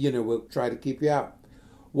eventually, we'll try to keep you out.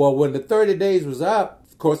 Well, when the 30 days was up,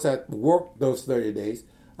 of course, I worked those 30 days.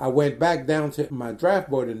 I went back down to my draft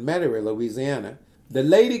board in Metairie, Louisiana. The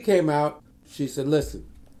lady came out. She said, listen,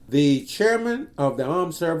 the chairman of the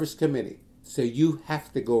Armed Service Committee said you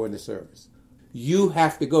have to go in the service. You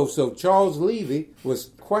have to go. So Charles Levy was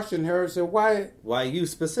questioning her and said, why? Why you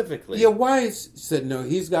specifically? Yeah, why? She said, no,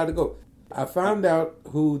 he's got to go. I found out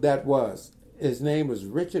who that was. His name was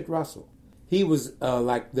Richard Russell. He was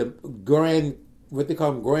like the grand, what they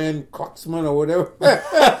call him, Grand Coxman or whatever. No.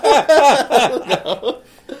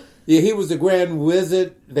 Yeah, he was the Grand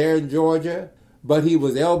Wizard there in Georgia. But he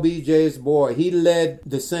was LBJ's boy. He led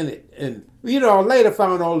the Senate. And, later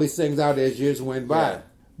found all these things out as years went by. Yeah.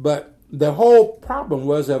 But the whole problem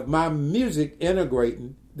was of my music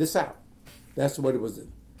integrating the South. That's what it was.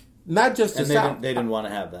 Not just the South. They didn't want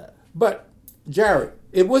to have that. But, Jared,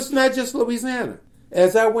 it was not just Louisiana.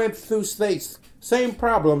 As I went through states, same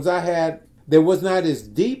problems I had. There was not as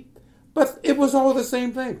deep, but it was all the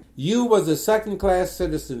same thing. You was a second-class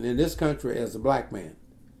citizen in this country as a black man.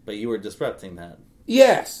 But you were disrupting that.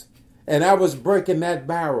 Yes. And I was breaking that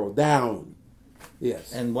barrel down.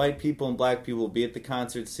 Yes. And white people and black people will be at the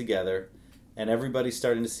concerts together, and everybody's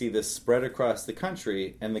starting to see this spread across the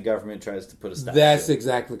country, and the government tries to put a stop to it. That's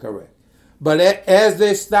exactly correct. But as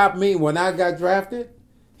they stopped me when I got drafted,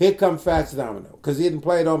 here come Fats Domino, because he hadn't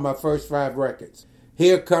played on my first 5 records.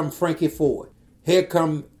 Here come Frankie Ford. Here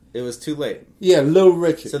come... It was too late. Yeah, Little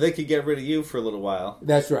Richard. So they could get rid of you for a little while.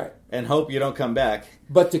 That's right. And hope you don't come back.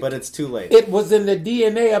 But it's too late. It was in the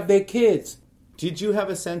DNA of their kids. Did you have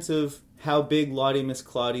a sense of how big Lottie Miss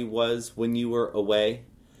Claudie was when you were away?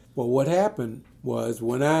 Well, what happened was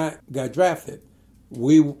when I got drafted,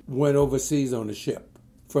 we went overseas on a ship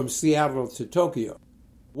from Seattle to Tokyo.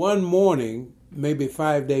 One morning, maybe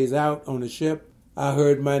 5 days out on the ship, I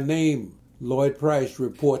heard my name, Lloyd Price,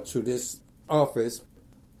 report to this office.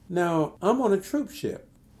 Now, I'm on a troop ship.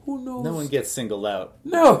 Who knows? No one gets singled out.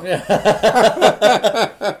 No.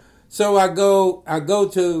 So I go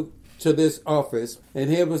to this office, and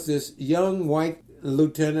here was this young white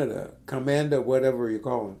lieutenant, a commander, whatever you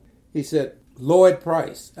call him. He said, Lloyd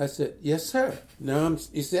Price. I said, yes, sir. Now,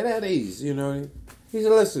 he said, at ease, you know. He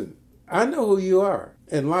said, listen, I know who you are.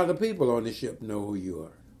 And a lot of people on the ship know who you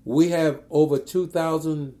are. We have over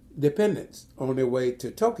 2,000 dependents on their way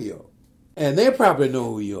to Tokyo. And they probably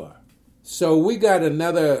know who you are. So we got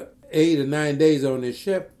another 8 or 9 days on this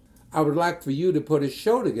ship. I would like for you to put a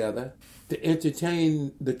show together to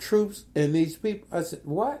entertain the troops and these people. I said,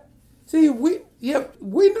 what? See, we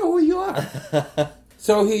know who you are.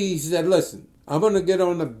 So he said, listen, I'm going to get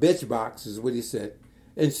on the bitch box, is what he said,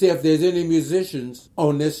 and see if there's any musicians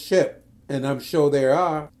on this ship. And I'm sure there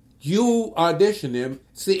are. You audition them,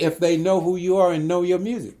 see if they know who you are and know your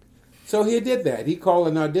music. So he did that. He called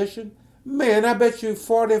an audition. Man, I bet you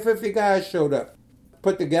 40 or 50 guys showed up.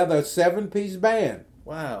 Put together a 7-piece band.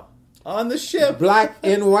 Wow. On the ship. Black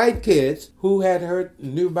and white kids who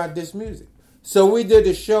knew about this music. So we did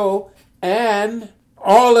the show, and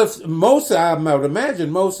I would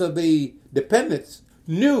imagine most of the dependents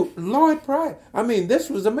knew Lloyd Price. I mean, this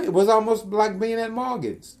was amazing. It was almost like being at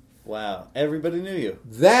Morgan's. Wow. Everybody knew you.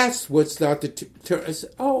 That's what started to turn.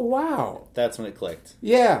 Oh, wow. That's when it clicked.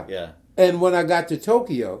 Yeah. Yeah. And when I got to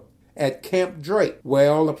Tokyo, at Camp Drake,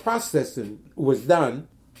 where all the processing was done,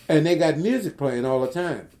 and they got music playing all the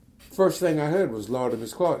time. First thing I heard was Lord and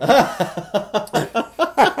Miss Claudia.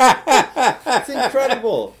 It's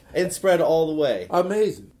incredible. It spread all the way.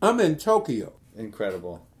 Amazing. I'm in Tokyo.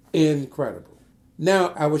 Incredible.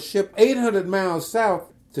 Now, I was shipped 800 miles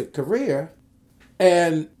south to Korea,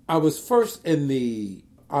 and I was first in the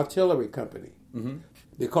artillery company. Mm-hmm.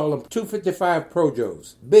 They call them 255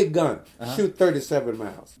 Projos. Big gun. Shoot 37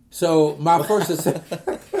 miles. So my first...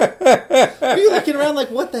 Are you looking around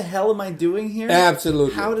like, what the hell am I doing here?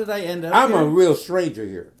 Absolutely. How did I end up I'm here? a real stranger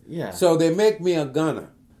here. Yeah. So they make me a gunner.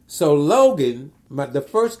 So Logan, the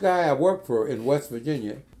first guy I worked for in West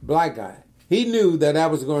Virginia, black guy, he knew that I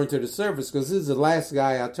was going to the service because this is the last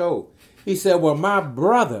guy I told. He said, well, my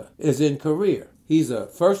brother is in Korea. He's a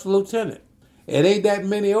first lieutenant. It ain't that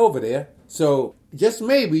many over there. So just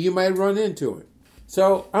maybe you might run into him.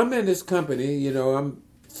 So I'm in this company,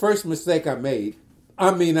 first mistake I made.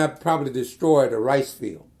 I probably destroyed a rice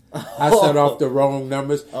field. I set off the wrong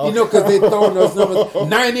numbers. Oh. Because they throwing those numbers,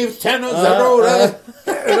 90s, 10s,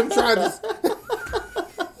 and I'm trying to...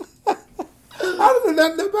 I don't know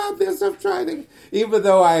nothing about this. I'm trying to... Even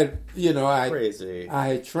though Crazy. I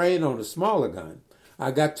had trained on a smaller gun,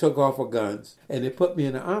 I got took off of guns, and they put me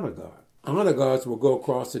in the honor guard. Honor guards will go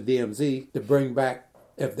across the DMZ to bring back,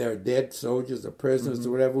 if they're dead soldiers or prisoners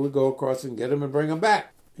or whatever, we go across and get them and bring them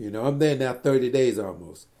back. I'm there now 30 days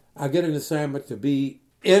almost. I get an assignment to be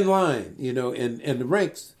in line, in the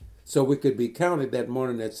ranks, so we could be counted that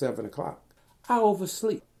morning at 7 o'clock. I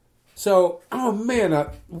oversleep. So, oh man, I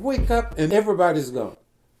wake up and everybody's gone.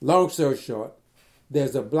 Long story short,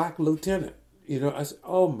 there's a black lieutenant. I said,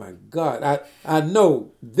 oh my God, I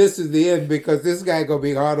know this is the end because this guy going to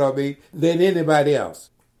be harder on me than anybody else.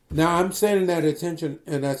 Now I'm standing at attention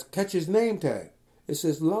and I catch his name tag. It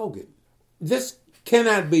says Logan. This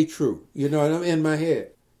cannot be true, and I'm in my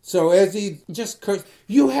head. So as he just cursed,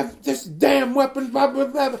 you have this damn weapon, blah, blah,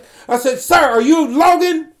 blah. I said, sir, are you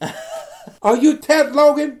Logan? Are you Ted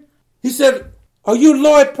Logan? He said, are you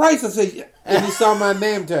Lloyd Price? I said, yeah. And he saw my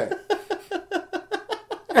name tag.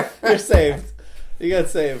 You're saved. You got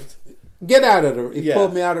saved. Get out of the... He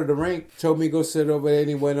pulled me out of the rank, told me to go sit over there, and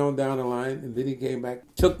he went on down the line, and then he came back,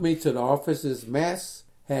 took me to the officer's mess,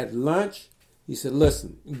 had lunch. He said,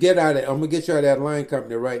 listen, get out of there. I'm going to get you out of that line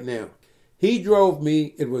company right now. He drove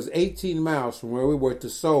me, it was 18 miles from where we were to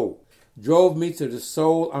Seoul, drove me to the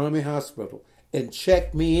Seoul Army Hospital and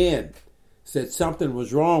checked me in. Said something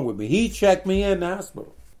was wrong with me. He checked me in the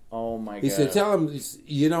hospital. Oh, my God. He said, tell him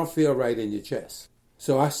you don't feel right in your chest.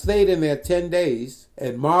 So I stayed in there 10 days,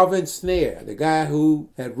 and Marvin Snare, the guy who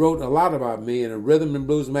had wrote a lot about me in a Rhythm and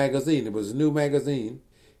Blues magazine, it was a new magazine,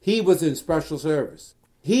 he was in special service.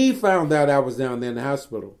 He found out I was down there in the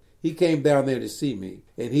hospital. He came down there to see me,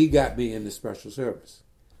 and he got me into special service.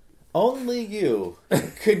 Only you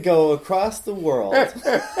could go across the world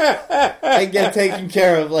and get taken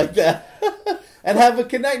care of like that. And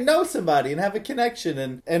know somebody and have a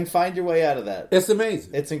connection and find your way out of that. It's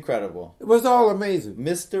amazing. It's incredible. It was all amazing.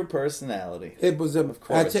 Mr. Personality. It was, of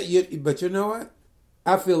course. But you know what?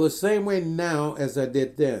 I feel the same way now as I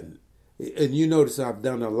did then. And you notice I've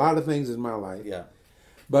done a lot of things in my life. Yeah.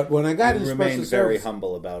 But when I got in special service... remained very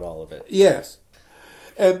humble about all of it. Yes.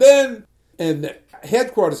 And then in the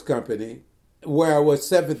headquarters company, where I was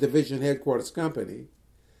 7th Division headquarters company,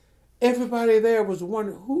 everybody there was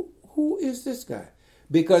wondering, who is this guy?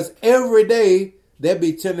 Because every day there'd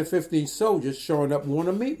be 10 to 15 soldiers showing up and want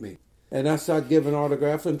to meet me. And I started giving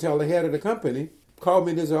autographs until the head of the company called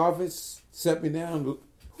me to his office, set me down.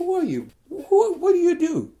 Who are you? What do you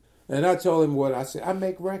do? And I told him what I said. I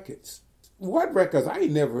make records. What records? I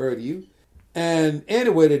ain't never heard of you. And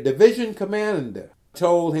anyway, the division commander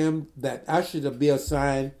told him that I should be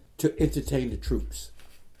assigned to entertain the troops.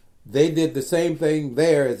 They did the same thing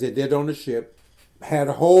there as they did on the ship. Had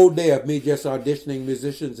a whole day of me just auditioning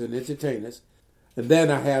musicians and entertainers. And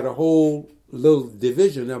then I had a whole little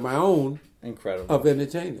division of my own. Incredible. Of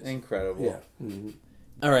entertainers. Incredible. Yeah. Mm-hmm.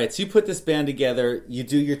 All right, so you put this band together, you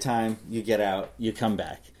do your time, you get out, you come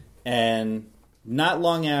back. And not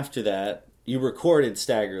long after that, you recorded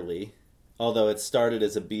Staggerly, although it started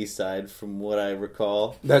as a B-side from what I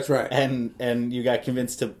recall. That's right. And you got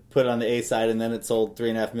convinced to put it on the A-side, and then it sold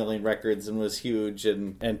 3.5 million records and was huge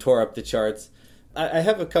and tore up the charts. I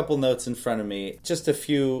have a couple notes in front of me, just a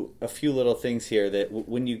few little things here that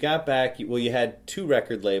when you got back, you had 2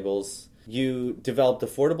 record labels. You developed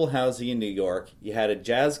affordable housing in New York. You had a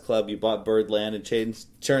jazz club. You bought Birdland and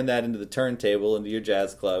turned that into the turntable into your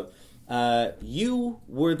jazz club. You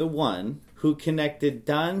were the one who connected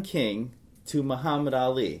Don King to Muhammad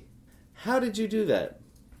Ali. How did you do that?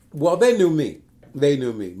 Well, they knew me.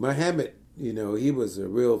 Muhammad, he was a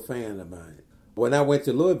real fan of mine. When I went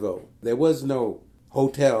to Louisville, there was no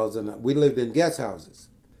hotels, and we lived in guest houses.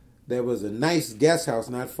 There was a nice guest house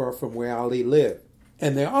not far from where Ali lived.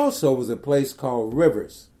 And there also was a place called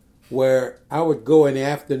Rivers, where I would go in the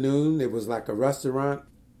afternoon. It was like a restaurant.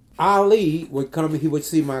 Ali would come, he would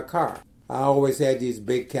see my car. I always had these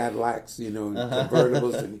big Cadillacs,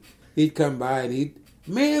 convertibles, and he'd come by and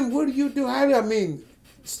man, what do you do?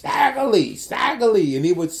 Staggerly, and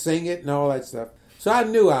he would sing it and all that stuff. So I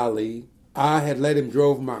knew Ali. I had let him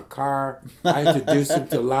drove my car. I introduced him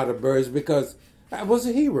to a lot of birds because I was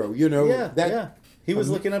a hero, Yeah. He was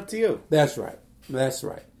looking up to you. That's right.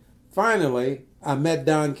 Finally, I met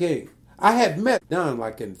Don King. I had met Don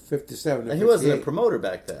like in 57 or 58. And he wasn't a promoter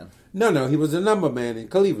back then. No, he was a number man in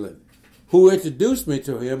Cleveland. Who introduced me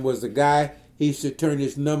to him was the guy he used to turn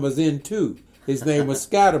his numbers into. His name was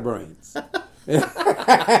Scatterbrains.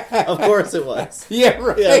 Of course it was. Yeah,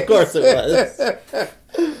 right. Yeah, of course it was.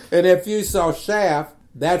 And if you saw Shaft,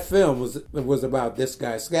 that film was about this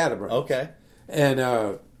guy, Scatterbrains. Okay.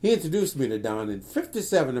 And he introduced me to Don in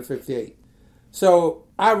 57 or 58. So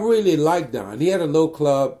I really liked Don. He had a little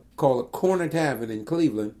club called Corner Tavern in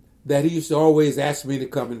Cleveland that he used to always ask me to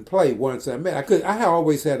come and play once I met. I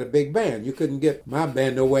always had a big band. You couldn't get my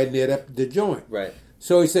band nowhere near the joint. Right.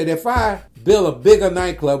 So he said, if I build a bigger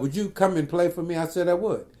nightclub, would you come and play for me? I said I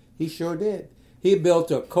would. He sure did. He built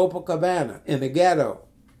a Copacabana in the ghetto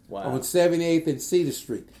on 78th and Cedar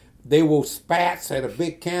Street. They were spats, had a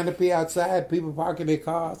big canopy outside, people parking their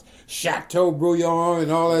cars, Chateau Brouillon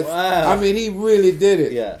and all that. Wow. I mean, he really did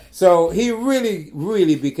it. Yeah. So he really,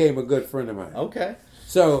 really became a good friend of mine. Okay.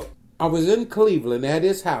 So I was in Cleveland at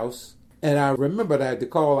his house, and I remembered I had to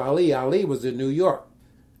call Ali. Ali was in New York.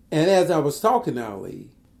 And as I was talking to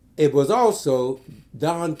Ali, it was also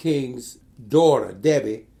Don King's daughter,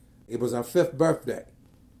 Debbie. It was her 5th birthday.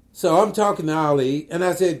 So I'm talking to Ali, and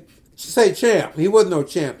I said, say champ. He wasn't no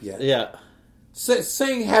champ yet. Yeah.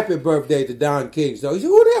 Sing happy birthday to Don King. So he said,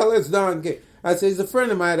 who the hell is Don King? I said, he's a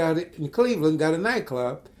friend of mine out in Cleveland, got a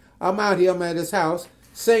nightclub. I'm out here, I'm at his house.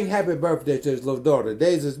 Sing happy birthday to his little daughter.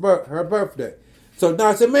 Today's her birthday. So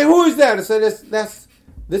Don said, man, who is that? I said,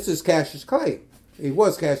 this is Cassius Clay. He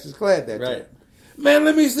was Cassius Clay at that time. Man,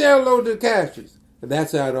 let me say hello to Cassius. And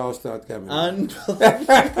that's how it all started coming.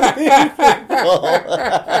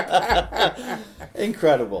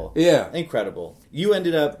 Incredible. Yeah. Incredible. You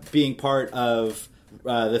ended up being part of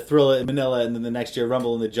the Thriller in Manila, and then the next year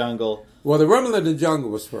Rumble in the Jungle. Well, the Rumble in the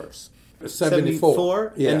Jungle was first.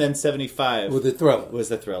 74. Yeah. And then 75 with the Thriller. Was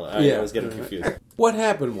the Thriller. I was getting confused. What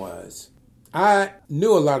happened was, I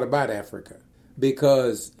knew a lot about Africa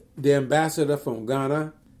because the ambassador from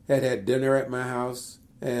Ghana had dinner at my house,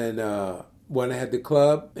 and when I had the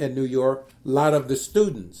club in New York, a lot of the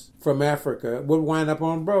students from Africa would wind up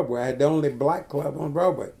on Broadway. I had the only black club on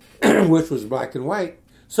Broadway, which was black and white.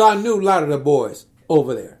 So I knew a lot of the boys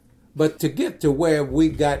over there. But to get to where we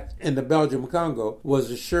got in the Belgium Congo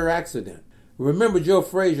was a sure accident. Remember Joe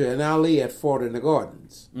Frazier and Ali had fought in the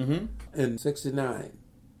Gardens in 69.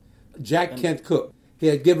 Jack Kent Cooke, he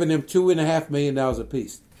had given them $2.5 million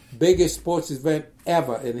apiece. Biggest sports event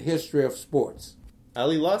ever in the history of sports.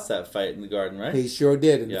 Ali lost that fight in the Garden, right? He sure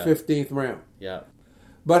did in the 15th round. Yeah.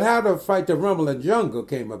 But how the fight to Rumble in the Jungle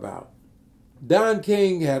came about, Don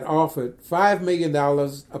King had offered $5 million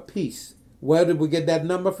apiece. Where did we get that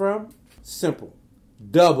number from? Simple.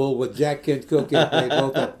 double what Jack Kent Cooke had paid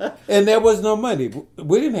both of them. And there was no money.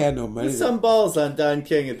 We didn't have no money. There's some balls on Don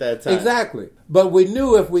King at that time. Exactly. But we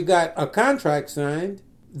knew if we got a contract signed,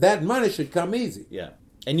 that money should come easy. Yeah.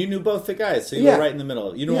 And you knew both the guys, so you were right in the middle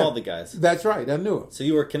of it. You knew all the guys. That's right. I knew it. So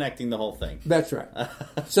you were connecting the whole thing. That's right.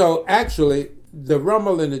 So actually, the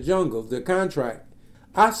Rumble in the Jungle, the contract,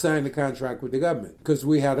 I signed the contract with the government because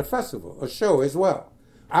we had a festival, a show as well.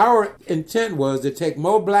 Our intent was to take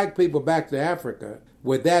more black people back to Africa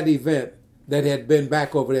with that event that had been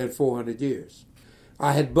back over there in 400 years.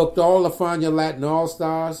 I had booked all the Fania Latin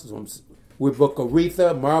All-Stars. We booked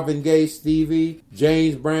Aretha, Marvin Gaye, Stevie,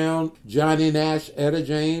 James Brown, Johnny Nash, Etta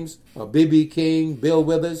James, B.B. King, Bill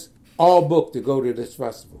Withers, all booked to go to this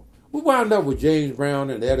festival. We wound up with James Brown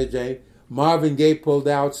and Etta James. Marvin Gaye pulled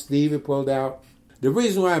out, Stevie pulled out. The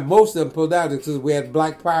reason why most of them pulled out is because we had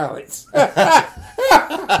black pilots. Man,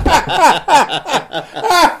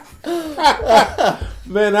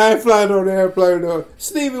 I ain't flying on the airplane. No.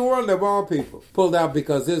 Stevie Wonder, of all people, pulled out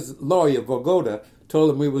because his lawyer, Vogoda,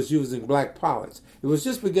 told him we was using black pilots. It was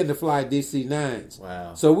just beginning to fly DC-9s.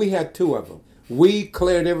 Wow. So we had two of them. We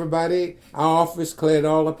cleared everybody. Our office cleared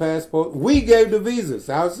all the passports. We gave the visas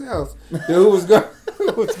ourselves to who was going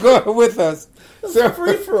with us. So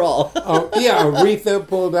free for all. Aretha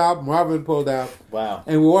pulled out. Marvin pulled out. Wow.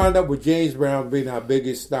 And we wound up with James Brown being our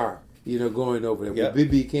biggest star. Going over there. With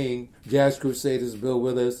B.B. King, Jazz Crusaders, Bill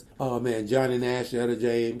Withers. Oh, man, Johnny Nash, Etta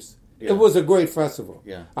James. Yeah. It was a great festival.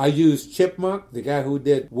 Yeah. I used Chipmunk, the guy who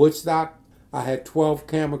did Woodstock. I had 12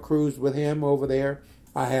 camera crews with him over there.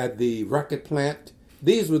 I had the record plant.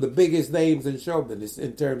 These were the biggest names in show business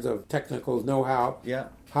in terms of technical know-how. Yeah.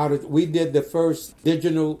 We did the first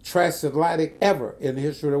digital transatlantic ever in the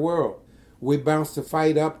history of the world. We bounced the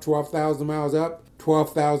fight up 12,000 miles up,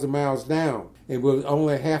 12,000 miles down. And we were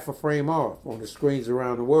only half a frame off on the screens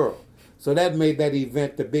around the world. So that made that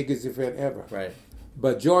event the biggest event ever. Right.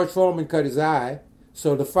 But George Foreman cut his eye,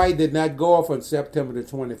 so the fight did not go off on September the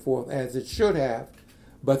 24th as it should have,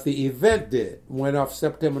 but the event went off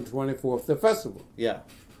September 24th, the festival. Yeah.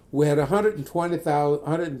 We had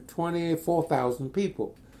 124,000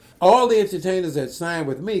 people. All the entertainers had signed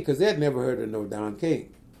with me because they'd never heard of no Don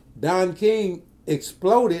King. Don King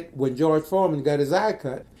exploded when George Foreman got his eye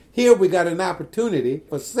cut. Here we got an opportunity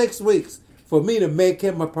for 6 weeks for me to make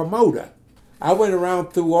him a promoter. I went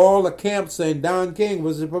around through all the camps saying Don King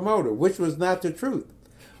was a promoter, which was not the truth.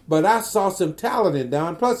 But I saw some talent in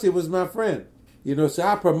Don, plus he was my friend. So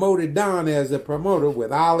I promoted Don as a promoter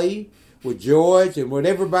with Ali, with George, and with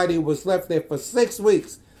everybody who was left there for 6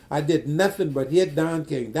 weeks. I did nothing but hit Don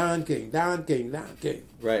King, Don King, Don King, Don King.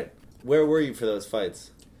 Right. Where were you for those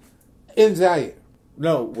fights? In Zaire.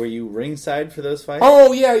 No, were you ringside for those fights?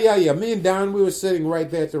 Oh, yeah. Me and Don, we were sitting right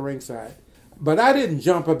there at the ringside. But I didn't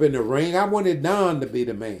jump up in the ring. I wanted Don to be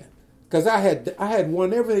the man. Because I had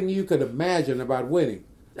won everything you could imagine about winning.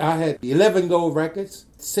 I had 11 gold records,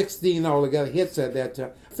 16 altogether hits at that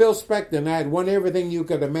time. Phil Spector and I had won everything you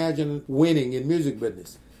could imagine winning in music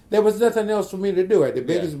business. There was nothing else for me to do. I had the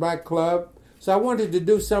biggest black club. So I wanted to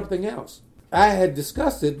do something else. I had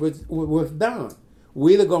discussed it with Don.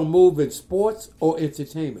 We're either going to move in sports or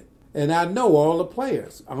entertainment. And I know all the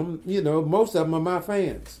players. Most of them are my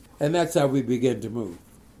fans. And that's how we began to move.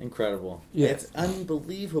 Incredible. Yes. It's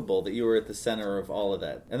unbelievable that you were at the center of all of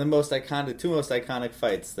that. And the two most iconic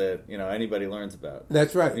fights that, anybody learns about.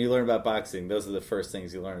 That's right. When you learn about boxing, those are the first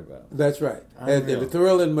things you learn about. That's right. And the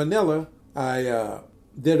Thrill in Manila, I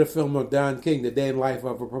did a film on Don King, The Day in Life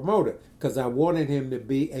of a Promoter, because I wanted him to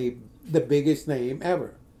be the biggest name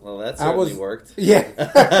ever. Well, that certainly worked. Yeah.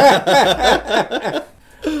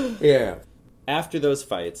 Yeah. After those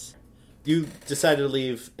fights, you decided to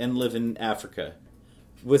leave and live in Africa.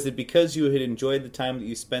 Was it because you had enjoyed the time that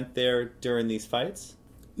you spent there during these fights?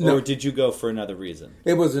 No. Or did you go for another reason?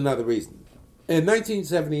 It was another reason. In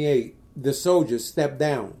 1978, the soldiers stepped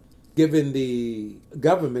down, giving the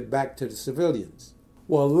government back to the civilians.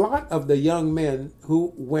 Well, a lot of the young men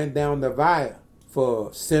who went down the via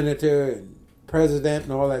for senator and president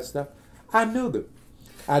and all that stuff, I knew them.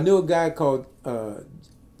 I knew a guy called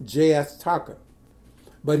J.S. Tucker,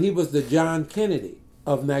 but he was the John Kennedy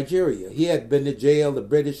of Nigeria. He had been to jail. The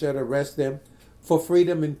British had arrested him for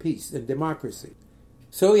freedom and peace and democracy.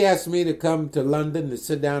 So he asked me to come to London to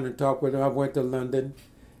sit down and talk with him. I went to London,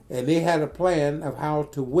 and they had a plan of how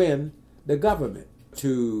to win the government,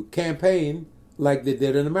 to campaign like they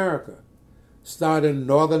did in America. Start in the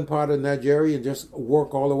northern part of Nigeria and just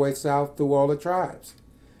work all the way south through all the tribes.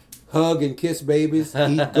 Hug and kiss babies,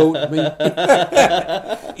 eat goat meat,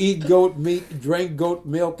 eat goat meat, drink goat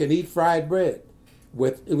milk, and eat fried bread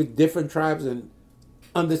with different tribes and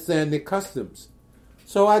understand their customs.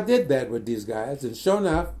 So I did that with these guys, and sure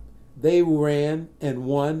enough, they ran and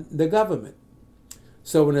won the government.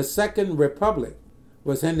 So when the Second Republic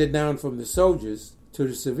was handed down from the soldiers to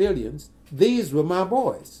the civilians, these were my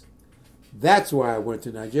boys. That's why I went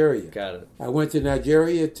to Nigeria. Got it. I went to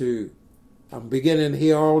Nigeria I'm beginning to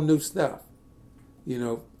hear all new stuff.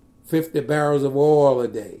 50 barrels of oil a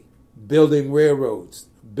day, building railroads,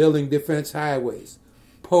 building defense highways,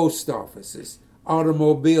 post offices,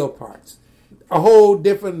 automobile parts, a whole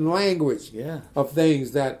different language of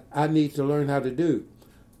things that I need to learn how to do.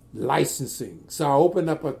 Licensing. So I opened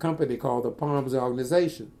up a company called the Palms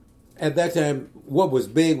Organization. At that time, what was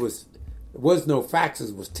big was no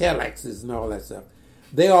faxes, was telexes and all that stuff.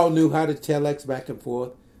 They all knew how to telex back and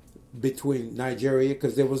forth between Nigeria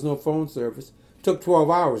because there was no phone service. It took 12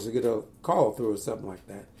 hours to get a call through or something like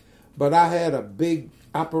that. But I had a big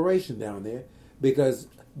operation down there because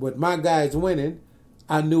with my guys winning,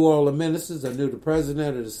 I knew all the ministers, I knew the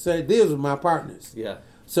president of the Senate. These were my partners. Yeah.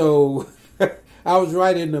 So I was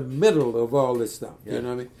right in the middle of all this stuff. You know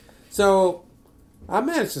what I mean? So I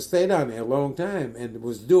managed to stay down there a long time and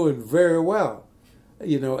was doing very well,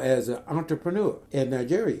 as an entrepreneur in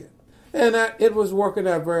Nigeria. And it was working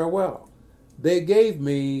out very well. They gave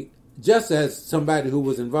me, just as somebody who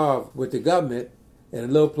was involved with the government in a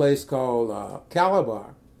little place called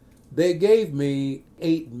Calabar, they gave me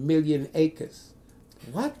 8 million acres.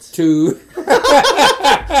 What? To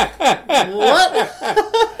What?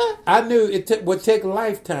 I knew it would take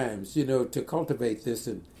lifetimes, to cultivate this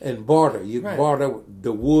and barter. You barter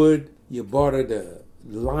the wood, you barter the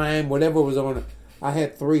lime, whatever was on it. I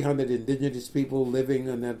had 300 indigenous people living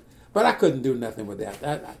in that, but I couldn't do nothing with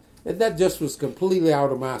that. That just was completely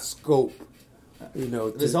out of my scope.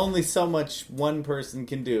 There's only so much one person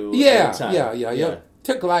can do. Yeah, at a time. yeah.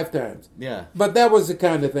 Took lifetimes. Yeah. But that was the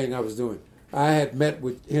kind of thing I was doing. I had met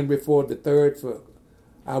with Henry Ford III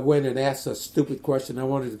I went and asked a stupid question. I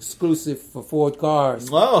wanted exclusive for Ford cars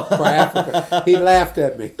for Africa. He laughed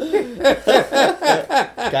at me.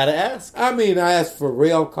 Gotta ask. I asked for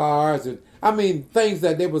rail cars and things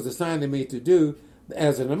that they was assigning me to do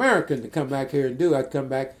as an American to come back here and do. I'd come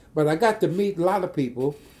back, but I got to meet a lot of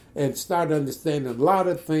people and start understanding a lot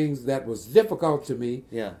of things that was difficult to me.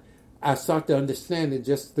 Yeah. I started to understand it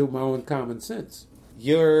just through my own common sense.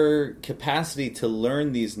 Your capacity to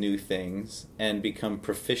learn these new things and become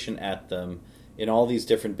proficient at them in all these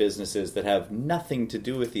different businesses that have nothing to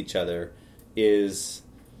do with each other is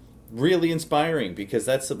really inspiring, because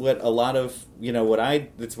that's what a lot of,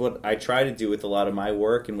 that's what I try to do with a lot of my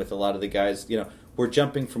work and with a lot of the guys, we're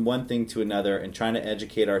jumping from one thing to another and trying to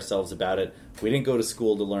educate ourselves about it. We didn't go to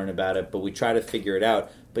school to learn about it, but we try to figure it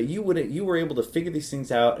out. But you were able to figure these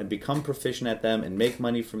things out and become proficient at them and make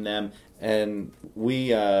money from them. And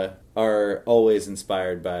we are always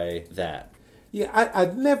inspired by that. Yeah, I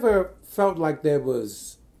never felt like I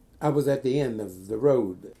was at the end of the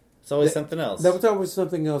road. It's always something else. There was always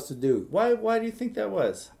something else to do. Why do you think that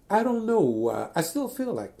was? I don't know. I still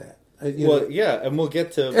feel like that. Yeah, and we'll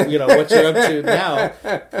get to what you're up to now.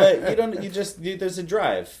 But there's a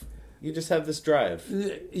drive. You just have this drive.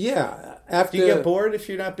 Yeah. Do you get bored if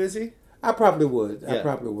you're not busy? I probably would. Yeah. I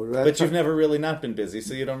probably would. But you've never really not been busy,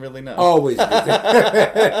 so you don't really know. Always busy.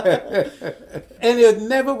 And it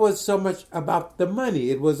never was so much about the money.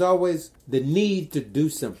 It was always the need to do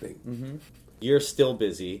something. Mm-hmm. You're still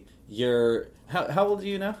busy. How old are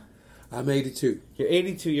you now? I'm 82. You're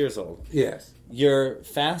 82 years old. Yes. You're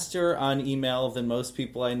faster on email than most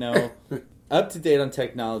people I know. Up to date on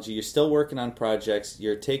technology. You're still working on projects.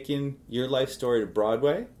 You're taking your life story to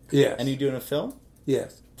Broadway. Yes. And you're doing a film?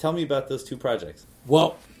 Yes. Tell me about those two projects.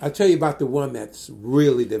 Well, I'll tell you about the one that's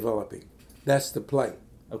really developing. That's the play.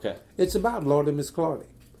 Okay. It's about Lloyd and Miss Claudia.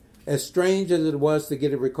 As strange as it was to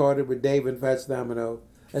get it recorded with Dave and Fats Domino,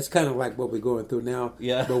 that's kind of like what we're going through now.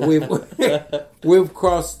 Yeah. But we've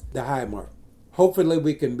crossed the high mark. Hopefully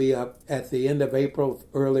we can be up at the end of April,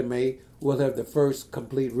 early May. We'll have the first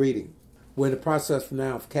complete reading. We're in the process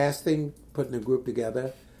now of casting, putting a group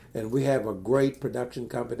together, and we have a great production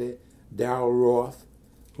company, Darryl Roth,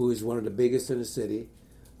 who is one of the biggest in the city.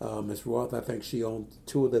 Ms. Roth, I think she owns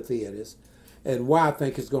 2 of the theaters. And why I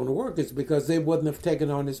think it's going to work is because they wouldn't have taken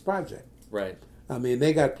on this project. Right.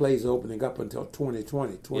 They got plays opening up until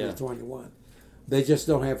 2020, 2021. Yeah. They just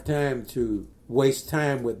don't have time to waste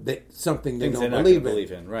time with something they don't believe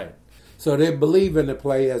in. Right. So they believe in the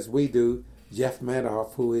play as we do. Jeff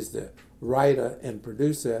Madoff, who is the writer and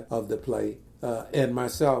producer of the play, and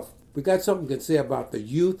myself, we got something to say about the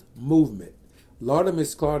youth movement. Lloyd and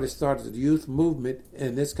Miss Claudia started the youth movement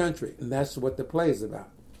in this country, and that's what the play is about.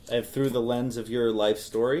 And through the lens of your life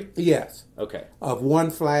story? Yes. Okay. Of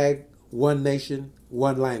one flag, one nation,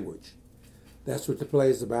 one language. That's what the play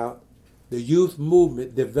is about. The youth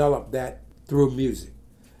movement developed that through music.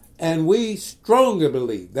 And we strongly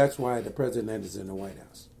believe that's why the president is in the White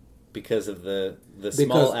House. Because of the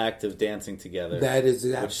small act of dancing together. That is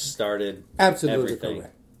which started absolutely everything.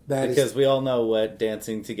 Correct. Because we all know what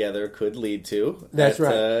dancing together could lead to. That's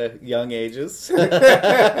at young ages. And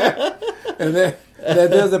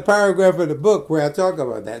there's a paragraph in the book where I talk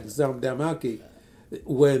about that in Some Dumb Monkey,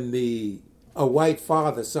 when a white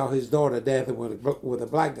father saw his daughter dancing with a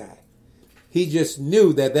black guy. He just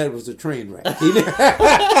knew that was a train wreck.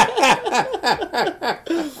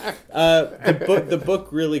 The book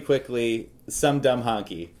really quickly, Some Dumb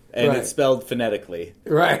Honky, and it's spelled phonetically.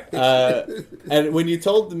 Right. And when you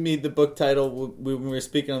told me the book title when we were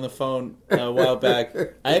speaking on the phone a while back,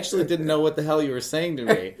 I actually didn't know what the hell you were saying to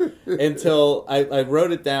me until I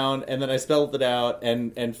wrote it down, and then I spelled it out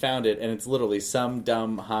and found it, and it's literally Some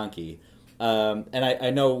Dumb Honky. And I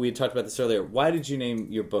know we talked about this earlier. Why did you name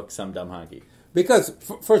your book Some Dumb Honky? Because,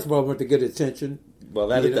 first of all, I want to get attention. Well,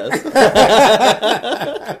 that it does.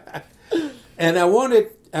 And I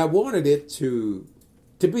wanted it to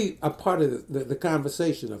be a part of the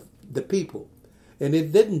conversation of the people. And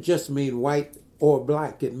it didn't just mean white or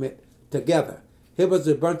black. It meant together. Here was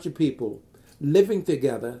a bunch of people living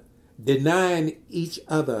together, denying each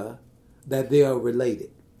other that they are related.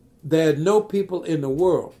 There are no people in the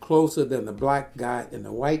world closer than the black guy and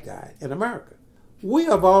the white guy in America. We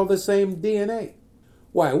have all the same DNA.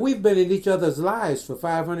 Why? We've been in each other's lives for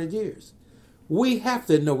 500 years. We have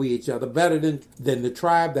to know each other better than the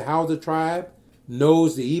tribe, the Hausa tribe,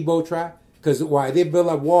 knows the Igbo tribe. Because why? They build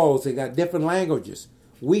up walls. They got different languages.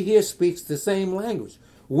 We here speaks the same language.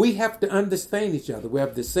 We have to understand each other. We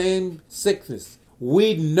have the same sickness.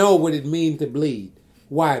 We know what it means to bleed.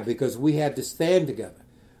 Why? Because we had to stand together.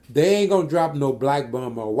 They ain't going to drop no black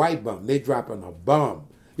bum or white bum. They dropping a bomb.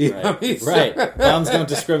 You know what I mean? Right. Bombs don't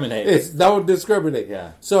discriminate. Don't discriminate.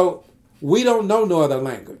 Yeah. So we don't know no other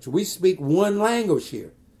language. We speak one language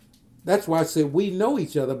here. That's why I said we know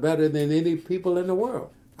each other better than any people in the world.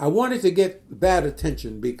 I wanted to get that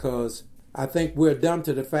attention because I think we're dumb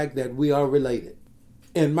to the fact that we are related.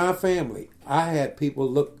 In my family, I had people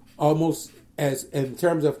look almost as, in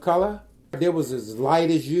terms of color, there was as light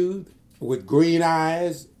as you with green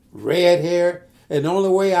eyes, red hair, and the only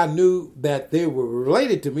way I knew that they were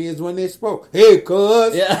related to me is when they spoke. Hey,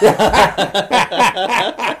 cuz. Yeah.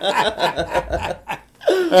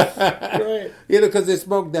 Right. You know, because they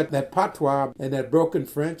spoke that patois and that broken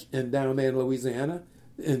French and down there in Louisiana.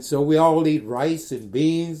 And so we all eat rice and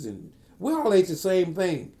beans, and we all ate the same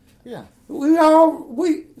thing. Yeah. We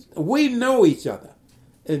know each other.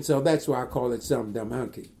 And so that's why I call it Some Dumb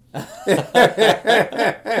Honky.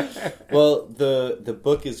 Well, the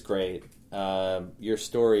book is great. Your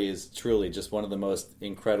story is truly just one of the most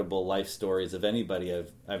incredible life stories of anybody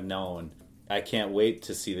I've known. I can't wait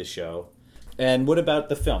to see the show. And what about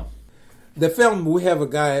the film? The film, we have a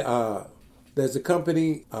guy, there's a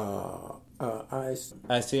company,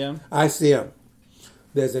 ICM? ICM.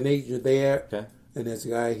 There's an agent there, okay. And there's a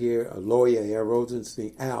guy here, a lawyer here,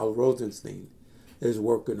 Al Rosenstein, is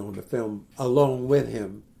working on the film along with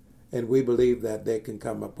him, and we believe that they can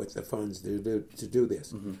come up with the funds to do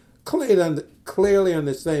this. Mm-hmm. Clearly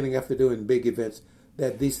understanding after doing big events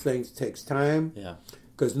that these things takes time. Yeah.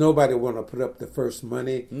 Because nobody want to put up the first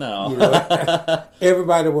money. No. You know,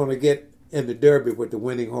 everybody want to get in the derby with the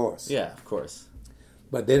winning horse. Yeah, of course.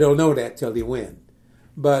 But they don't know that till they win.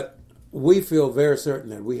 But we feel very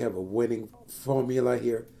certain that we have a winning formula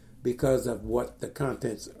here because of what the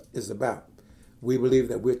content is about. We believe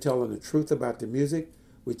that we're telling the truth about the music.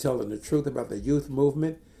 We're telling the truth about the youth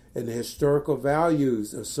movement. And the historical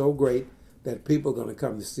values are so great that people are going to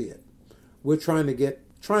come to see it. We're trying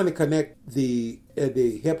to connect the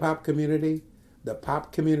hip-hop community, the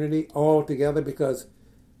pop community, all together, because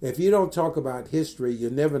if you don't talk about history, you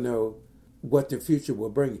never know what the future will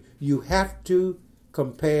bring you. You have to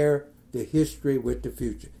compare the history with the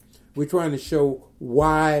future. We're trying to show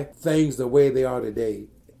why things the way they are today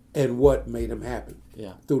and what made them happen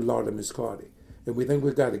through Lord and Miss Claudia. And we think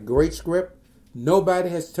we've got a great script. Nobody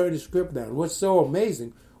has turned the script down. What's so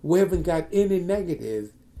amazing, we haven't got any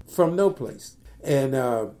negative from no place. And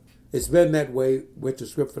it's been that way with the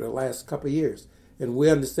script for the last couple of years. And we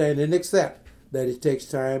understand and accept that it takes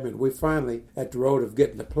time. And we're finally at the road of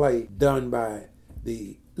getting the play done by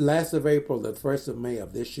the last of April, the 1st of May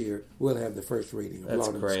of this year. We'll have the first reading of That's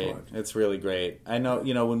Lord great. And Miss It's really great. I know,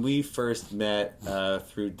 when we first met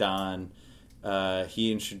through Don,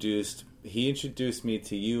 he introduced me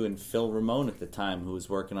to you and Phil Ramone at the time, who was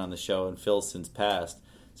working on the show, and Phil's since passed.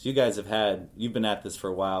 So you've been at this for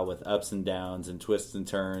a while with ups and downs and twists and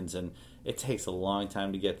turns, and it takes a long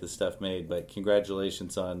time to get this stuff made. But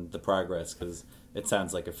congratulations on the progress, because it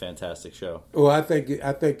sounds like a fantastic show. Well, I thank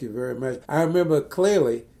you very much. I remember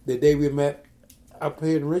clearly the day we met up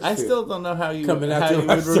here in Richfield. I still don't know how you coming out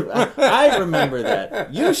I remember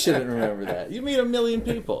that. You shouldn't remember that. You meet a million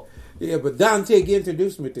people. Yeah, but Dante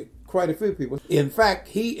introduced me to quite a few people. In fact,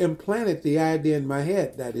 he implanted the idea in my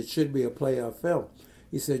head that it should be a play or film.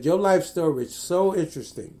 He said, your life story is so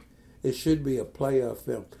interesting, it should be a play or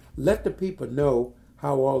film. Let the people know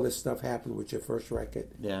how all this stuff happened with your first record.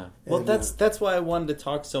 Yeah. Well, that's why I wanted to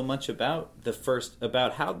talk so much about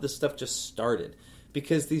about how this stuff just started.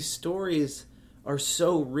 Because these stories are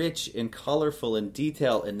so rich and colorful and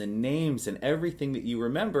detailed, and the names and everything that you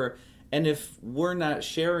remember. And if we're not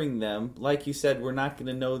sharing them, like you said, we're not going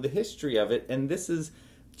to know the history of it. And this is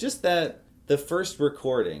just that the first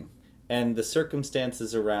recording and the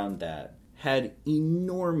circumstances around that had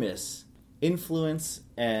enormous influence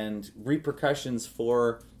and repercussions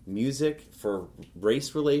for music, for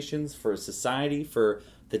race relations, for society, for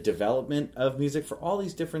the development of music, for all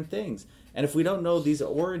these different things. And if we don't know these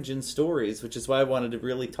origin stories, which is why I wanted to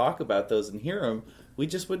really talk about those and hear them, we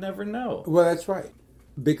just would never know. Well, that's right.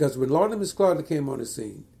 Because when Lloyd and Miss Claudia came on the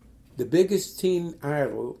scene, the biggest teen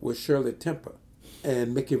idol was Shirley Temple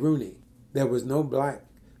and Mickey Rooney. There was no black.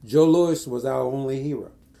 Joe Louis was our only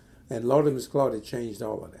hero. And Lloyd and Miss Claudia changed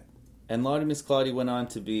all of that. And Lloyd and Miss Claudia went on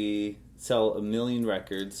to sell 1 million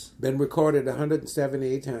records. Been recorded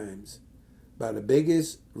 178 times by the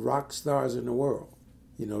biggest rock stars in the world.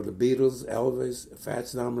 You know, the Beatles, Elvis,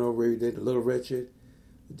 Fats Domino, Little Richard,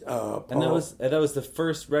 Paul. And that was the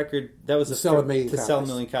first record that was sell 1 million sell 1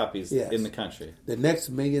 million copies in the country. The next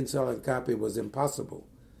 1 million selling copy was Impossible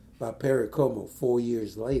by Perry Como 4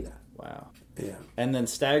 years later. Wow. Yeah. And then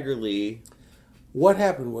staggerly, what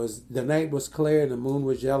happened was the night was clear and the moon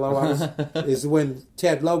was yellow. Is when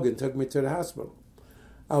Ted Logan took me to the hospital.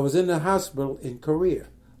 I was in the hospital in Korea,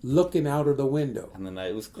 looking out of the window. And the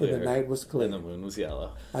night was clear. And the moon was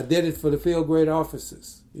yellow. I did it for the field grade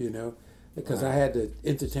officers, because I had to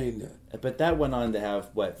entertain them. But that went on to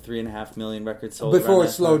have, 3.5 million records sold? Before it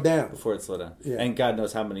slowed down. Before it slowed down. Yeah. And God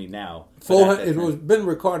knows how many now. It was been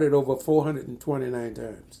recorded over 429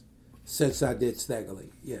 times since I did Staggerly,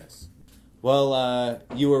 yes. Well,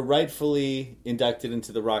 you were rightfully inducted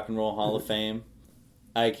into the Rock and Roll Hall of Fame.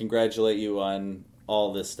 I congratulate you on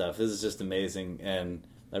all this stuff. This is just amazing, and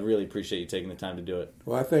I really appreciate you taking the time to do it.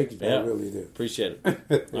 Well, I thank you. Yeah, I really do. Appreciate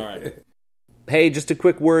it. All right. Hey, just a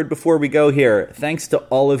quick word before we go here. Thanks to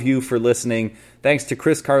all of you for listening. Thanks to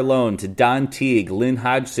Chris Carlone, to Don Teague, Lynn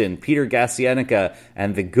Hodgson, Peter Gassienica,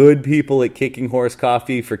 and the good people at Kicking Horse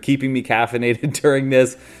Coffee for keeping me caffeinated during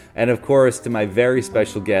this. And of course, to my very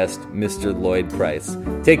special guest, Mr. Lloyd Price.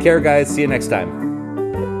 Take care, guys. See you next time.